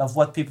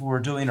what people were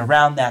doing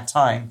around that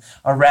time,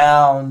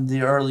 around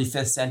the early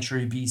 5th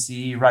century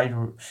BCE, right,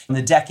 in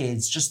the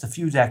decades, just a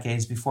few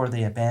decades before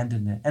they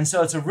abandoned it. And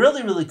so it's a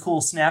really, really cool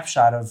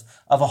snapshot of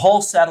a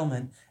whole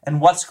settlement and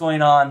what's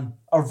going on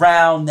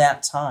around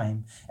that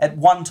time, at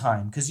one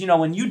time. Because,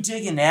 when you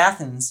dig in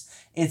Athens,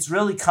 it's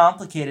really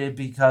complicated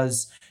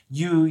because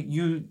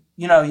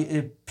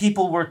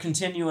people were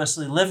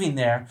continuously living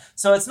there.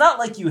 So it's not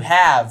like you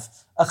have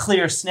a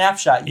clear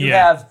snapshot. You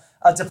have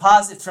a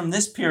deposit from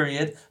this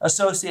period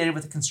associated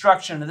with the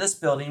construction of this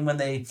building when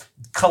they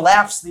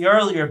collapsed the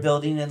earlier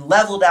building and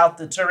leveled out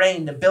the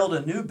terrain to build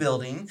a new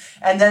building.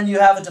 And then you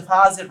have a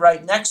deposit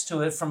right next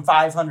to it from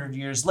 500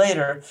 years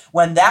later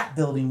when that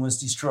building was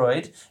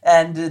destroyed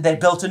and they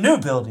built a new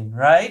building,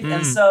 right?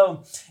 And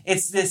so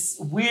it's this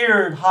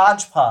weird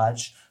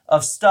hodgepodge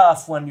of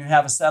stuff when you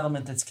have a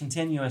settlement that's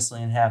continuously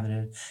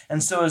inhabited.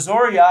 And so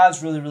Azoria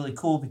is really, really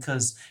cool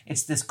because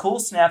it's this cool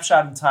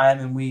snapshot in time,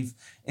 and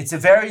it's a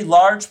very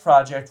large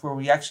project where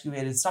we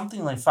excavated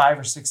something like 5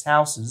 or 6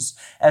 houses,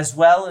 as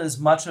well as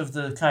much of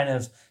the kind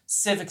of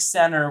civic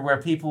center where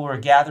people were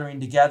gathering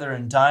together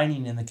and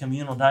dining in the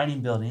communal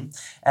dining building.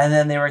 And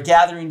then they were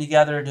gathering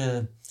together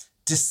to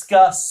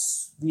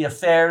discuss the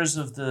affairs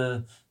of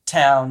the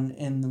town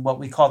in what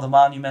we call the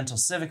Monumental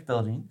Civic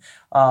Building.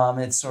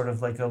 It's sort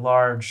of like a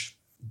large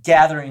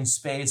gathering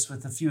space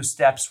with a few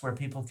steps where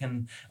people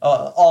can,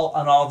 all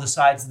on all the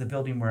sides of the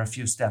building were a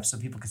few steps, so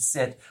people could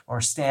sit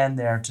or stand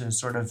there to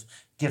sort of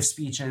give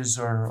speeches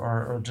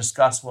or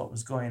discuss what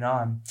was going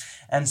on.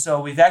 And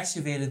so we've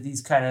excavated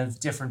these kind of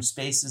different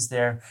spaces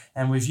there,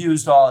 and we've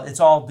used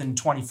it's all been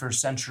 21st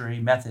century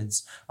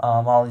methods.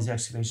 All these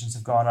excavations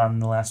have gone on in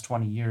the last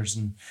 20 years,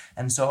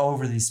 and so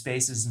over these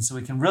spaces. And so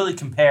we can really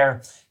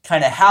compare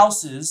kind of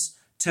houses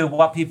to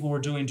what people were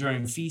doing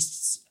during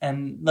feasts.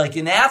 And like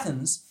in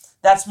Athens,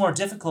 that's more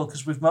difficult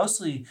because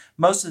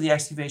most of the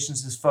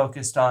excavations is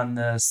focused on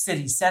the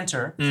city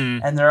center,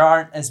 and there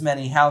aren't as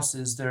many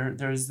houses.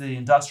 There's the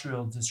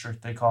industrial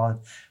district, they call it,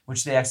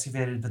 which they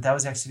excavated, but that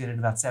was excavated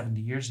about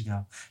 70 years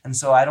ago. And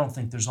so I don't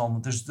think there's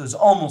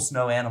almost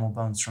no animal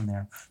bones from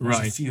there. There's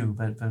a few,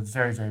 but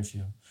very, very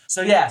few.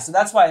 So so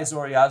that's why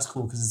Azoria is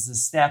cool, because it's a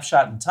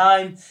snapshot in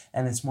time,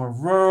 and it's more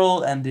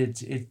rural, and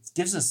it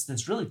gives us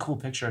this really cool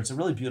picture. It's a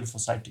really beautiful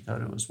site to go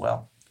to as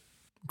well.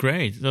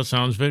 Great. That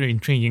sounds very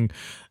intriguing.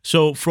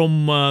 So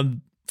from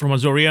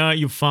Azoria,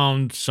 you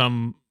found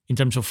some, in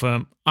terms of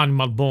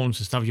animal bones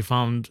and stuff, you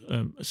found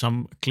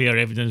some clear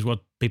evidence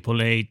what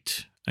people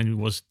ate, and it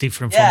was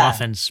different from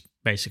Athens,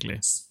 basically.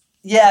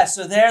 Yeah,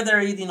 so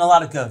they're eating a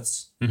lot of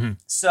goats. Mm-hmm.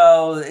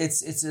 So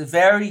it's a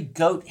very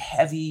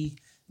goat-heavy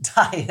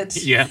diet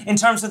in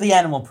terms of the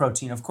animal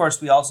protein. Of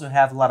course, we also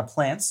have a lot of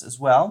plants as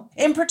well.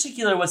 In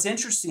particular, what's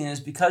interesting is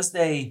because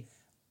they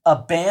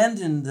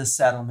abandoned the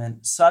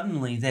settlement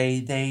suddenly,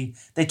 they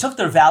took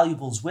their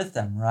valuables with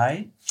them,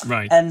 right?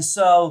 And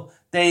so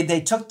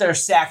they took their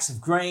sacks of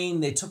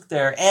grain, they took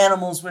their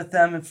animals with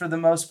them, and for the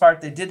most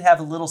part they did have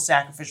a little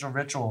sacrificial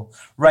ritual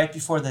right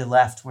before they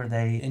left, where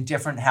in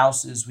different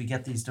houses we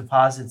get these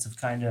deposits of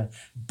kind of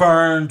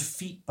burned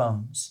feet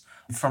bones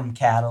from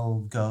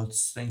cattle,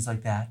 goats, things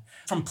like that.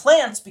 From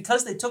plants,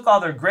 because they took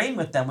all their grain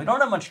with them, we don't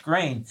have much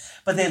grain,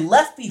 but they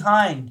left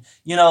behind,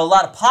 a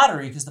lot of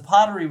pottery, because the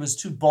pottery was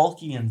too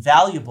bulky and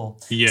valuable.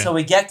 Yeah. So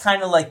we get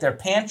kind of like their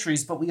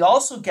pantries, but we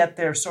also get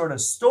their sort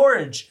of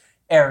storage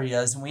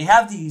areas, and we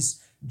have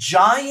these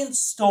giant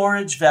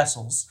storage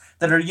vessels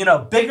that are,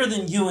 bigger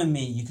than you and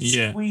me. You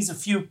can squeeze a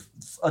few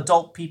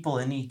adult people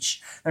in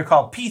each. They're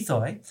called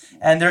pithoi,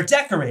 and they're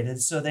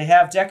decorated. So they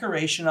have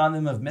decoration on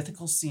them of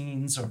mythical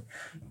scenes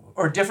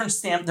or different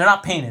stamp. They're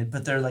not painted,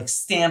 but they're like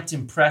stamped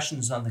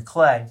impressions on the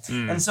clay.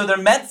 And so they're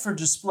meant for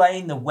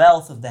displaying the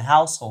wealth of the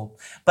household.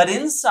 But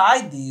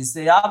inside these,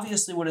 they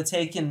obviously would have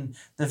taken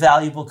the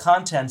valuable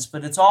contents,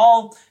 but it's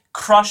all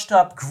crushed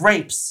up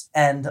grapes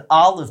and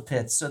olive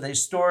pits. So they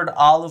stored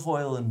olive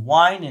oil and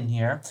wine in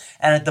here.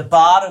 And at the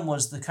bottom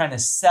was the kind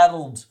of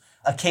settled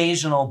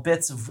occasional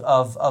bits of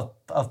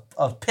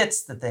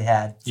pits that they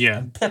had,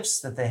 and pips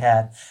that they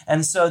had.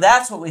 And so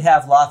that's what we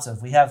have lots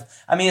of.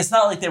 It's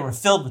not like they were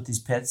filled with these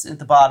pits. At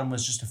the bottom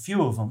was just a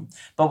few of them,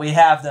 but we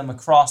have them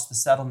across the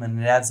settlement,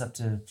 and it adds up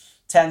to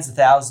tens of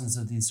thousands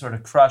of these sort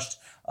of crushed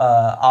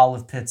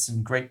olive pits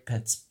and grape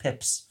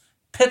pips.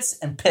 Pits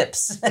and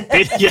pips.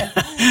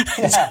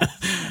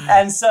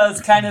 And so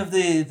it's kind of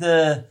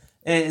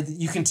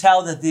you can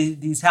tell that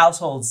these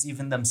households,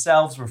 even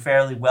themselves, were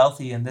fairly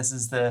wealthy, and this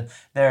is the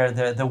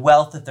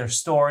wealth that they're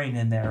storing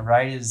in there,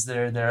 right? Is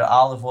their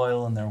olive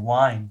oil and their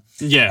wine.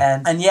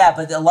 Yeah.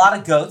 But a lot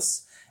of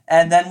goats.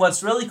 And then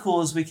what's really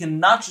cool is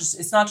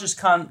it's not just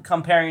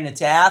comparing it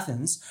to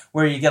Athens,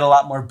 where you get a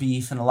lot more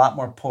beef and a lot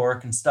more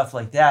pork and stuff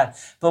like that,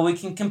 but we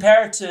can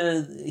compare it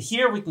to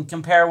here. We can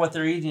compare what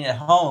they're eating at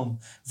home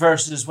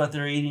versus what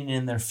they're eating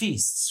in their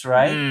feasts,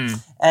 right?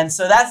 And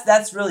so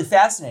that's really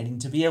fascinating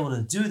to be able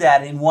to do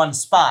that in one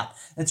spot.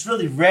 It's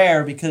really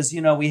rare because,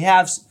 we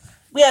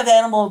have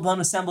animal bone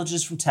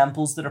assemblages from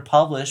temples that are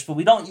published, but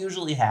we don't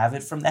usually have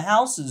it from the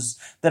houses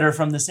that are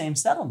from the same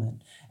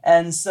settlement.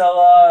 And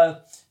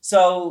so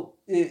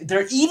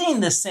they're eating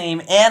the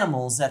same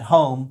animals at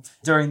home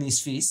during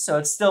these feasts. So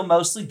it's still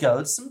mostly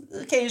goats, some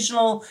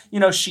occasional,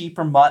 sheep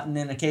or mutton,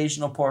 and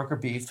occasional pork or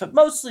beef, but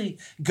mostly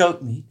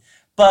goat meat.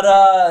 But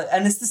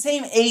and it's the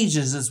same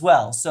ages as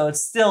well. So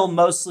it's still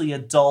mostly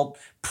adult,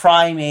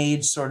 prime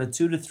age, sort of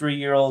 2 to 3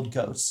 year old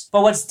goats.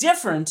 But what's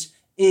different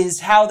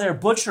is how they're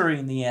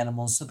butchering the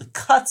animals. So the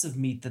cuts of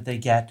meat that they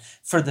get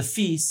for the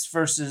feasts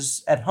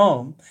versus at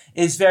home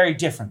is very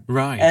different.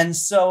 Right. And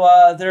so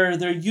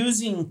they're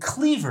using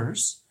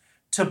cleavers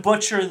to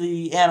butcher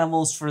the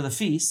animals for the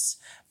feasts,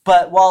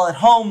 but while at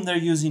home they're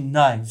using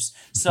knives.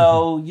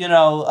 So,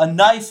 a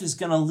knife is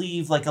going to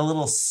leave like a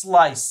little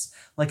slice,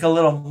 like a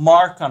little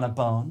mark on a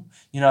bone.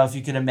 If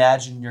you can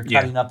imagine you're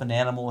cutting up an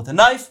animal with a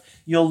knife,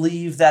 you'll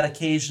leave that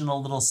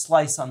occasional little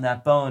slice on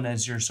that bone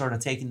as you're sort of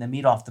taking the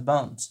meat off the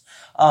bones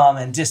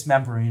and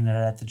dismembering it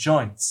at the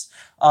joints.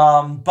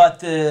 But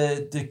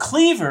the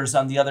cleavers,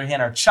 on the other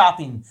hand, are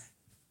chopping,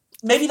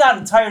 maybe not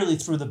entirely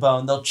through the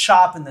bone. They'll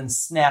chop and then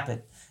snap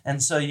it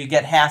And so you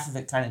get half of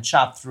it kind of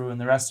chopped through and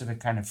the rest of it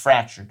kind of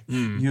fractured,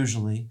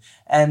 usually.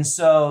 And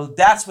so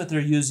that's what they're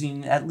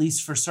using, at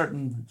least for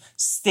certain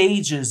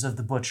stages of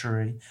the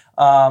butchery,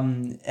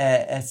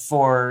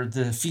 for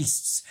the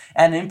feasts.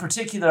 And in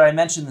particular, I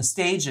mentioned the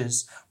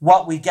stages.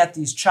 What we get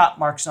these chop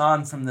marks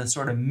on from the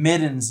sort of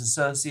middens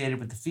associated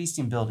with the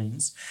feasting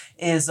buildings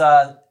is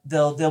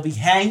they'll be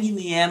hanging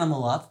the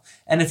animal up.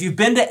 And if you've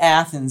been to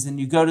Athens and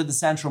you go to the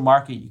Central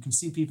Market, you can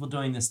see people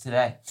doing this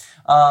today.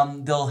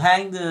 They'll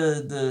hang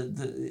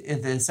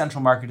the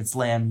Central Market, it's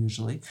lamb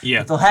usually. Yeah.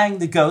 But they'll hang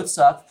the goats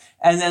up,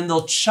 and then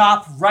they'll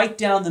chop right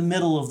down the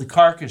middle of the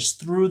carcass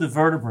through the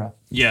vertebra.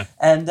 Yeah.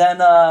 And then,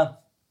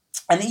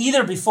 and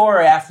either before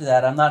or after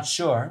that, I'm not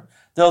sure,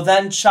 they'll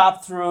then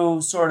chop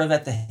through sort of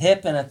at the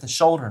hip and at the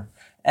shoulder.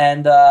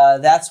 And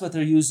that's what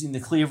they're using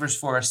the cleavers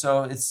for.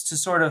 So it's to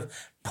sort of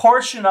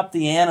portion up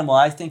the animal.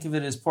 I think of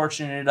it as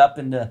portioning it up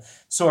into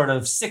sort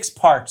of 6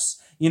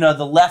 parts. You know,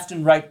 the left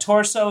and right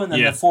torso and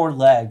then the 4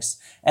 legs.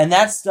 And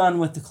that's done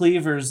with the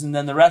cleavers, and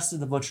then the rest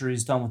of the butchery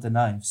is done with the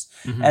knives.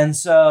 And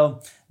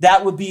so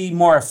that would be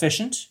more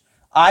efficient.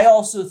 I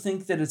also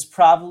think that it's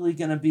probably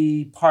going to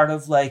be part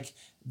of like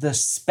the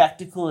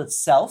spectacle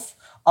itself.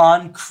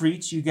 On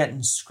Crete, you get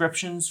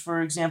inscriptions,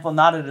 for example,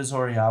 not at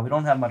Azoria. We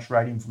don't have much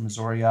writing from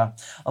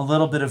Azoria. A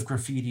little bit of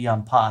graffiti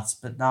on pots,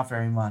 but not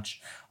very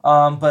much.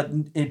 But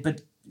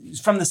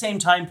from the same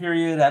time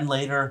period and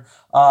later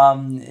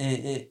on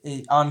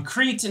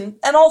Crete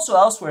and also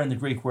elsewhere in the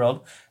Greek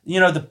world, you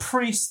know, the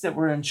priests that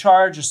were in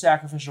charge of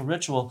sacrificial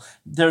ritual,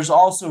 there's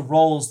also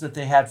roles that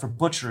they had for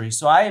butchery.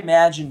 So I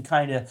imagine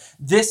kind of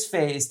this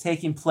phase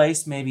taking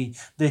place, maybe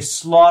they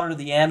slaughter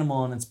the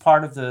animal and it's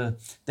part of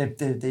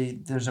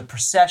there's a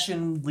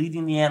procession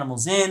leading the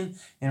animals in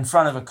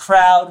front of a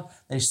crowd.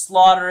 They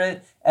slaughter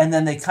it, and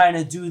then they kind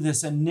of do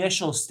this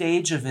initial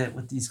stage of it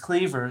with these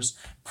cleavers,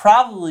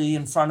 probably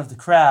in front of the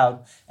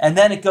crowd, and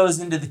then it goes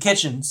into the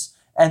kitchens.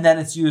 And then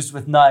it's used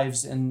with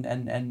knives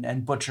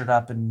and butchered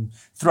up and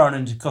thrown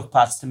into cook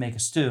pots to make a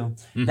stew.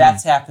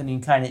 That's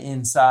happening kind of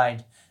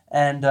inside.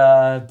 And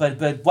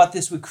but what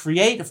this would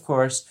create, of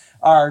course,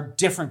 are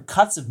different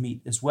cuts of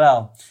meat as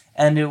well.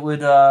 And it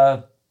would,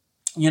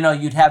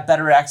 you'd have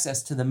better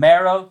access to the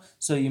marrow.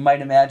 So you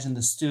might imagine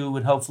the stew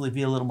would hopefully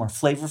be a little more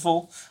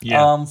flavorful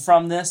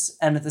from this.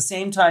 And at the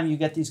same time, you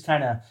get these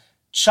kind of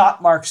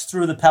chop marks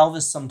through the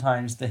pelvis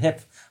sometimes, the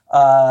hip,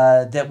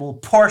 that will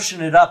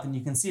portion it up, and you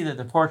can see that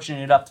they're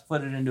portioning it up to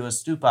put it into a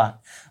stew pot.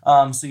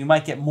 So you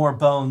might get more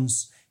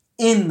bones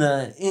in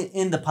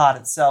the pot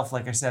itself,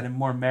 like I said, and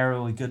more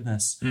marrowy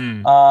goodness.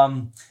 And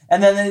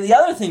then the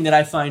other thing that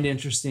I find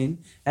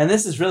interesting, and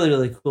this is really,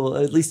 really cool,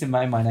 at least in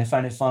my mind, I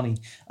find it funny,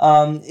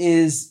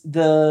 is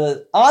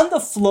on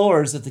the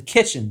floors of the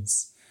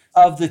kitchens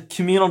of the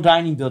communal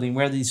dining building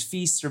where these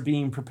feasts are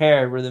being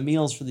prepared, where the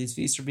meals for these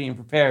feasts are being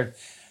prepared,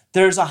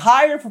 there's a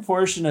higher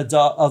proportion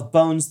of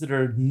bones that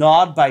are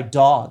gnawed by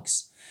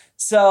dogs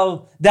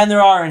than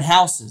there are in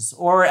houses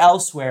or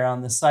elsewhere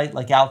on the site,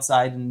 like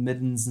outside in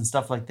middens and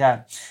stuff like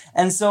that.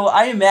 And so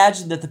I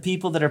imagine that the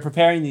people that are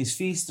preparing these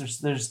feasts,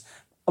 there's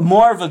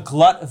more of a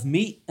glut of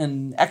meat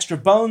and extra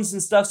bones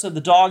and stuff, so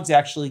the dogs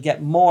actually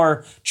get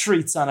more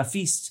treats on a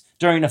feast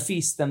during a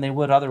feast than they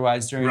would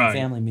otherwise during a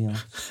family meal,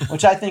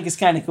 which I think is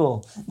kind of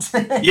cool.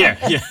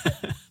 Yeah.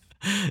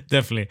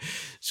 Definitely.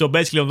 So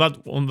basically, on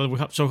that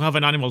we have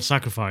an animal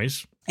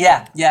sacrifice.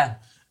 Yeah.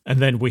 And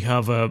then we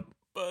have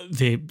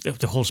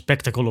the whole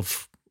spectacle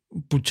of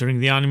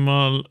butchering the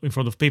animal in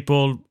front of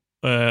people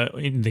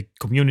in the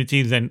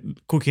community, then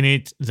cooking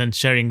it, then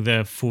sharing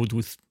the food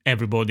with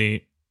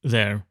everybody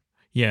there.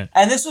 Yeah.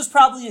 And this was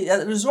probably,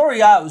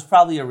 Azoria was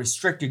probably a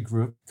restricted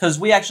group because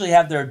we actually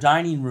have their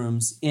dining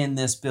rooms in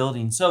this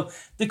building. So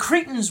the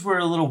Cretans were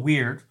a little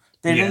weird.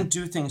 They didn't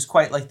do things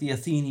quite like the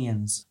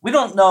Athenians. We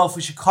don't know if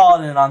we should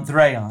call it an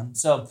Andreion.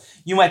 So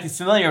you might be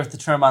familiar with the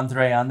term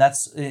Andreion.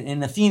 That's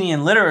in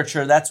Athenian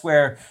literature, that's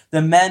where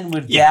the men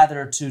would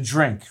gather to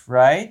drink,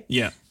 right?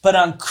 Yeah. But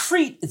on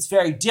Crete, it's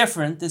very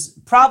different. This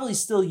probably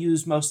still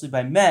used mostly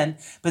by men,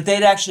 but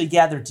they'd actually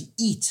gather to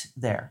eat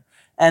there.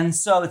 And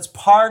so it's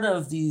part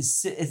of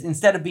these,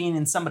 instead of being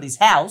in somebody's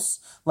house,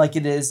 like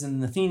it is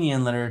in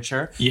Athenian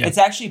literature, it's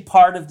actually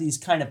part of these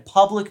kind of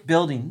public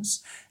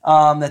buildings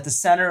at the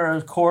center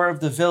or core of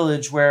the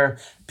village where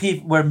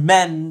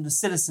men, the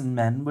citizen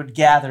men, would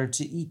gather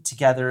to eat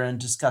together and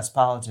discuss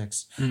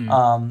politics.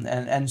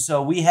 And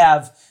so we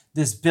have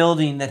this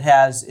building that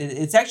has,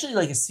 it's actually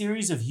like a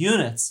series of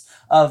units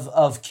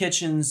of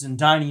kitchens and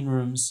dining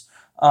rooms.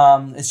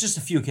 It's just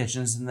a few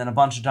kitchens and then a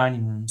bunch of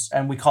dining rooms.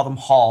 And we call them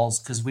halls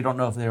because we don't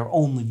know if they were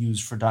only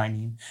used for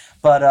dining.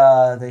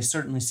 But they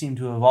certainly seem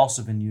to have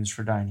also been used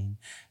for dining.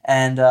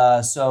 And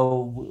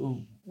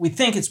so we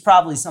think it's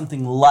probably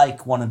something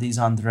like one of these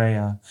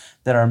Andreia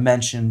that are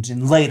mentioned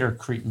in later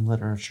Cretan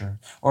literature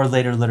or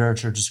later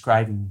literature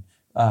describing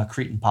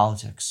Cretan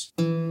politics.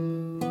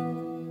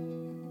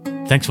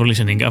 Thanks for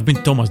listening. I've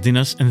been Thomas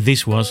Dinas, and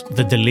this was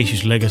the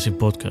Delicious Legacy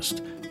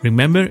Podcast.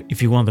 Remember,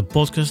 if you want the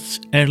podcasts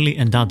early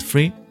and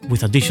ad-free,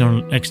 with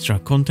additional extra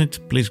content,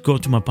 please go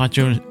to my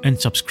Patreon and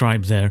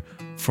subscribe there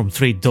from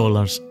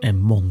 $3 a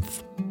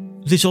month.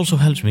 This also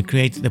helps me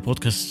create the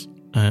podcast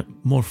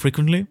more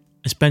frequently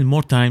and spend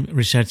more time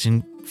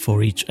researching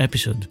for each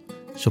episode.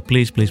 So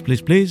please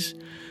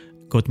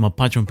go to my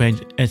Patreon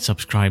page and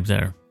subscribe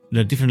there.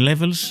 There are different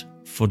levels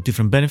for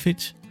different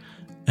benefits,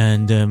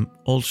 and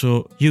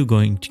also you're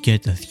going to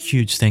get a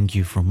huge thank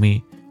you from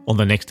me on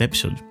the next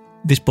episode.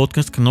 This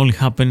podcast can only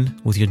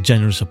happen with your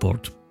generous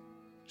support.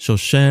 So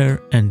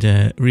share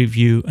and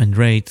review and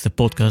rate the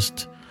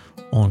podcast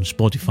on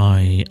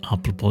Spotify,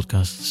 Apple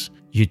Podcasts,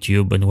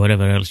 YouTube, and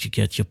wherever else you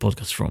get your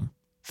podcasts from.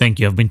 Thank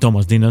you. I've been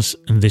Thomas Dinas,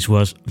 and this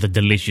was the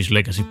Delicious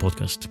Legacy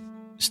Podcast.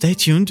 Stay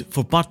tuned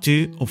for part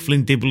 2 of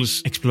Flint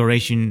Dibble's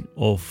exploration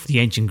of the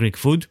ancient Greek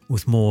food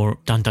with more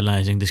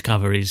tantalizing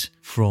discoveries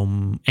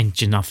from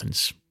ancient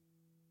Athens.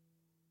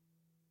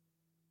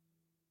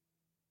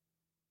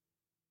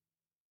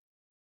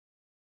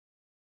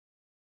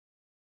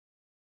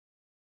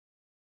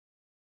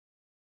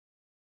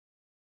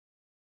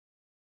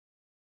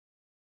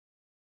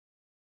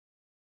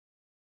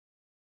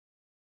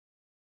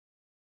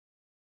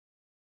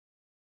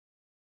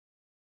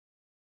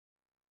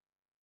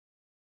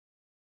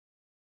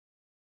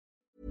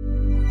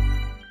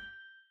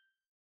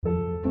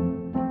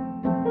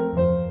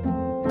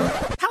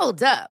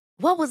 Hold up.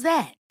 What was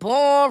that?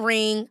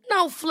 Boring.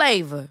 No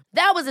flavor.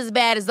 That was as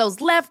bad as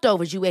those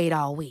leftovers you ate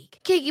all week.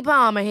 Keke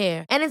Palmer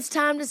here, and it's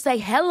time to say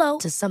hello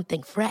to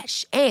something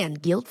fresh and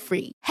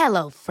guilt-free.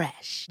 Hello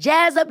Fresh.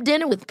 Jazz up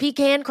dinner with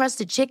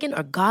pecan-crusted chicken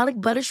or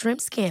garlic butter shrimp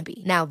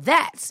scampi. Now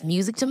that's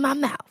music to my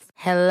mouth.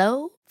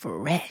 Hello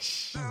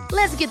Fresh.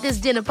 Let's get this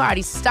dinner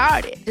party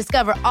started.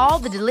 Discover all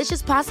the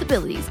delicious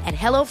possibilities at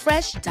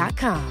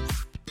HelloFresh.com.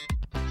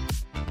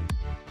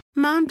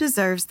 Mom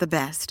deserves the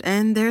best,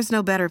 and there's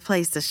no better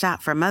place to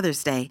shop for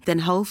Mother's Day than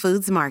Whole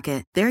Foods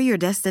Market. They're your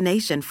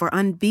destination for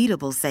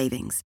unbeatable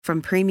savings,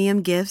 from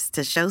premium gifts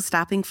to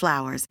show-stopping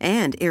flowers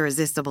and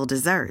irresistible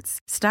desserts.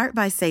 Start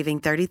by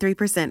saving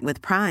 33%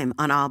 with Prime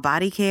on all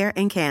body care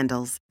and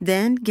candles.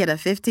 Then get a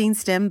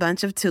 15-stem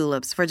bunch of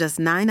tulips for just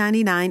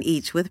 $9.99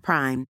 each with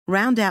Prime.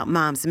 Round out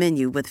Mom's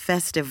menu with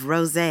festive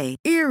rosé,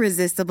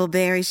 irresistible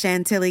berry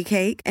chantilly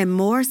cake, and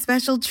more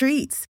special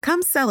treats.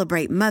 Come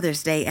celebrate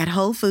Mother's Day at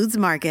Whole Foods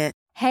Market.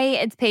 Hey,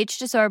 it's Paige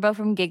DeSorbo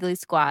from Giggly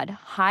Squad.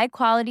 High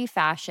quality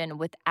fashion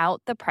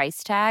without the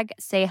price tag.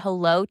 Say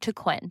hello to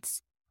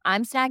Quince.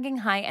 I'm snagging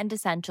high-end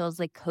essentials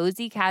like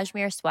cozy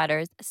cashmere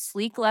sweaters,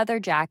 sleek leather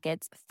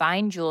jackets,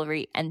 fine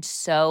jewelry, and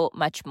so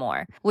much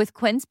more. With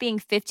Quince being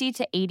 50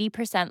 to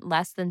 80%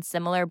 less than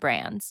similar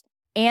brands.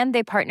 And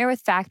they partner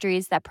with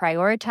factories that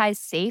prioritize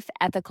safe,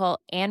 ethical,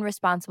 and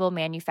responsible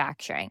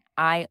manufacturing.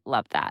 I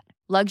love that.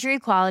 Luxury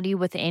quality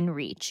within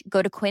reach.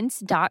 Go to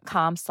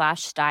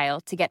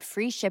quince.com/style to get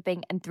free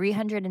shipping and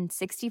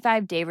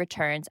 365-day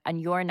returns on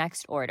your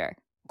next order.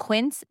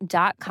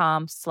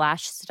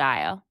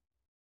 Quince.com/style.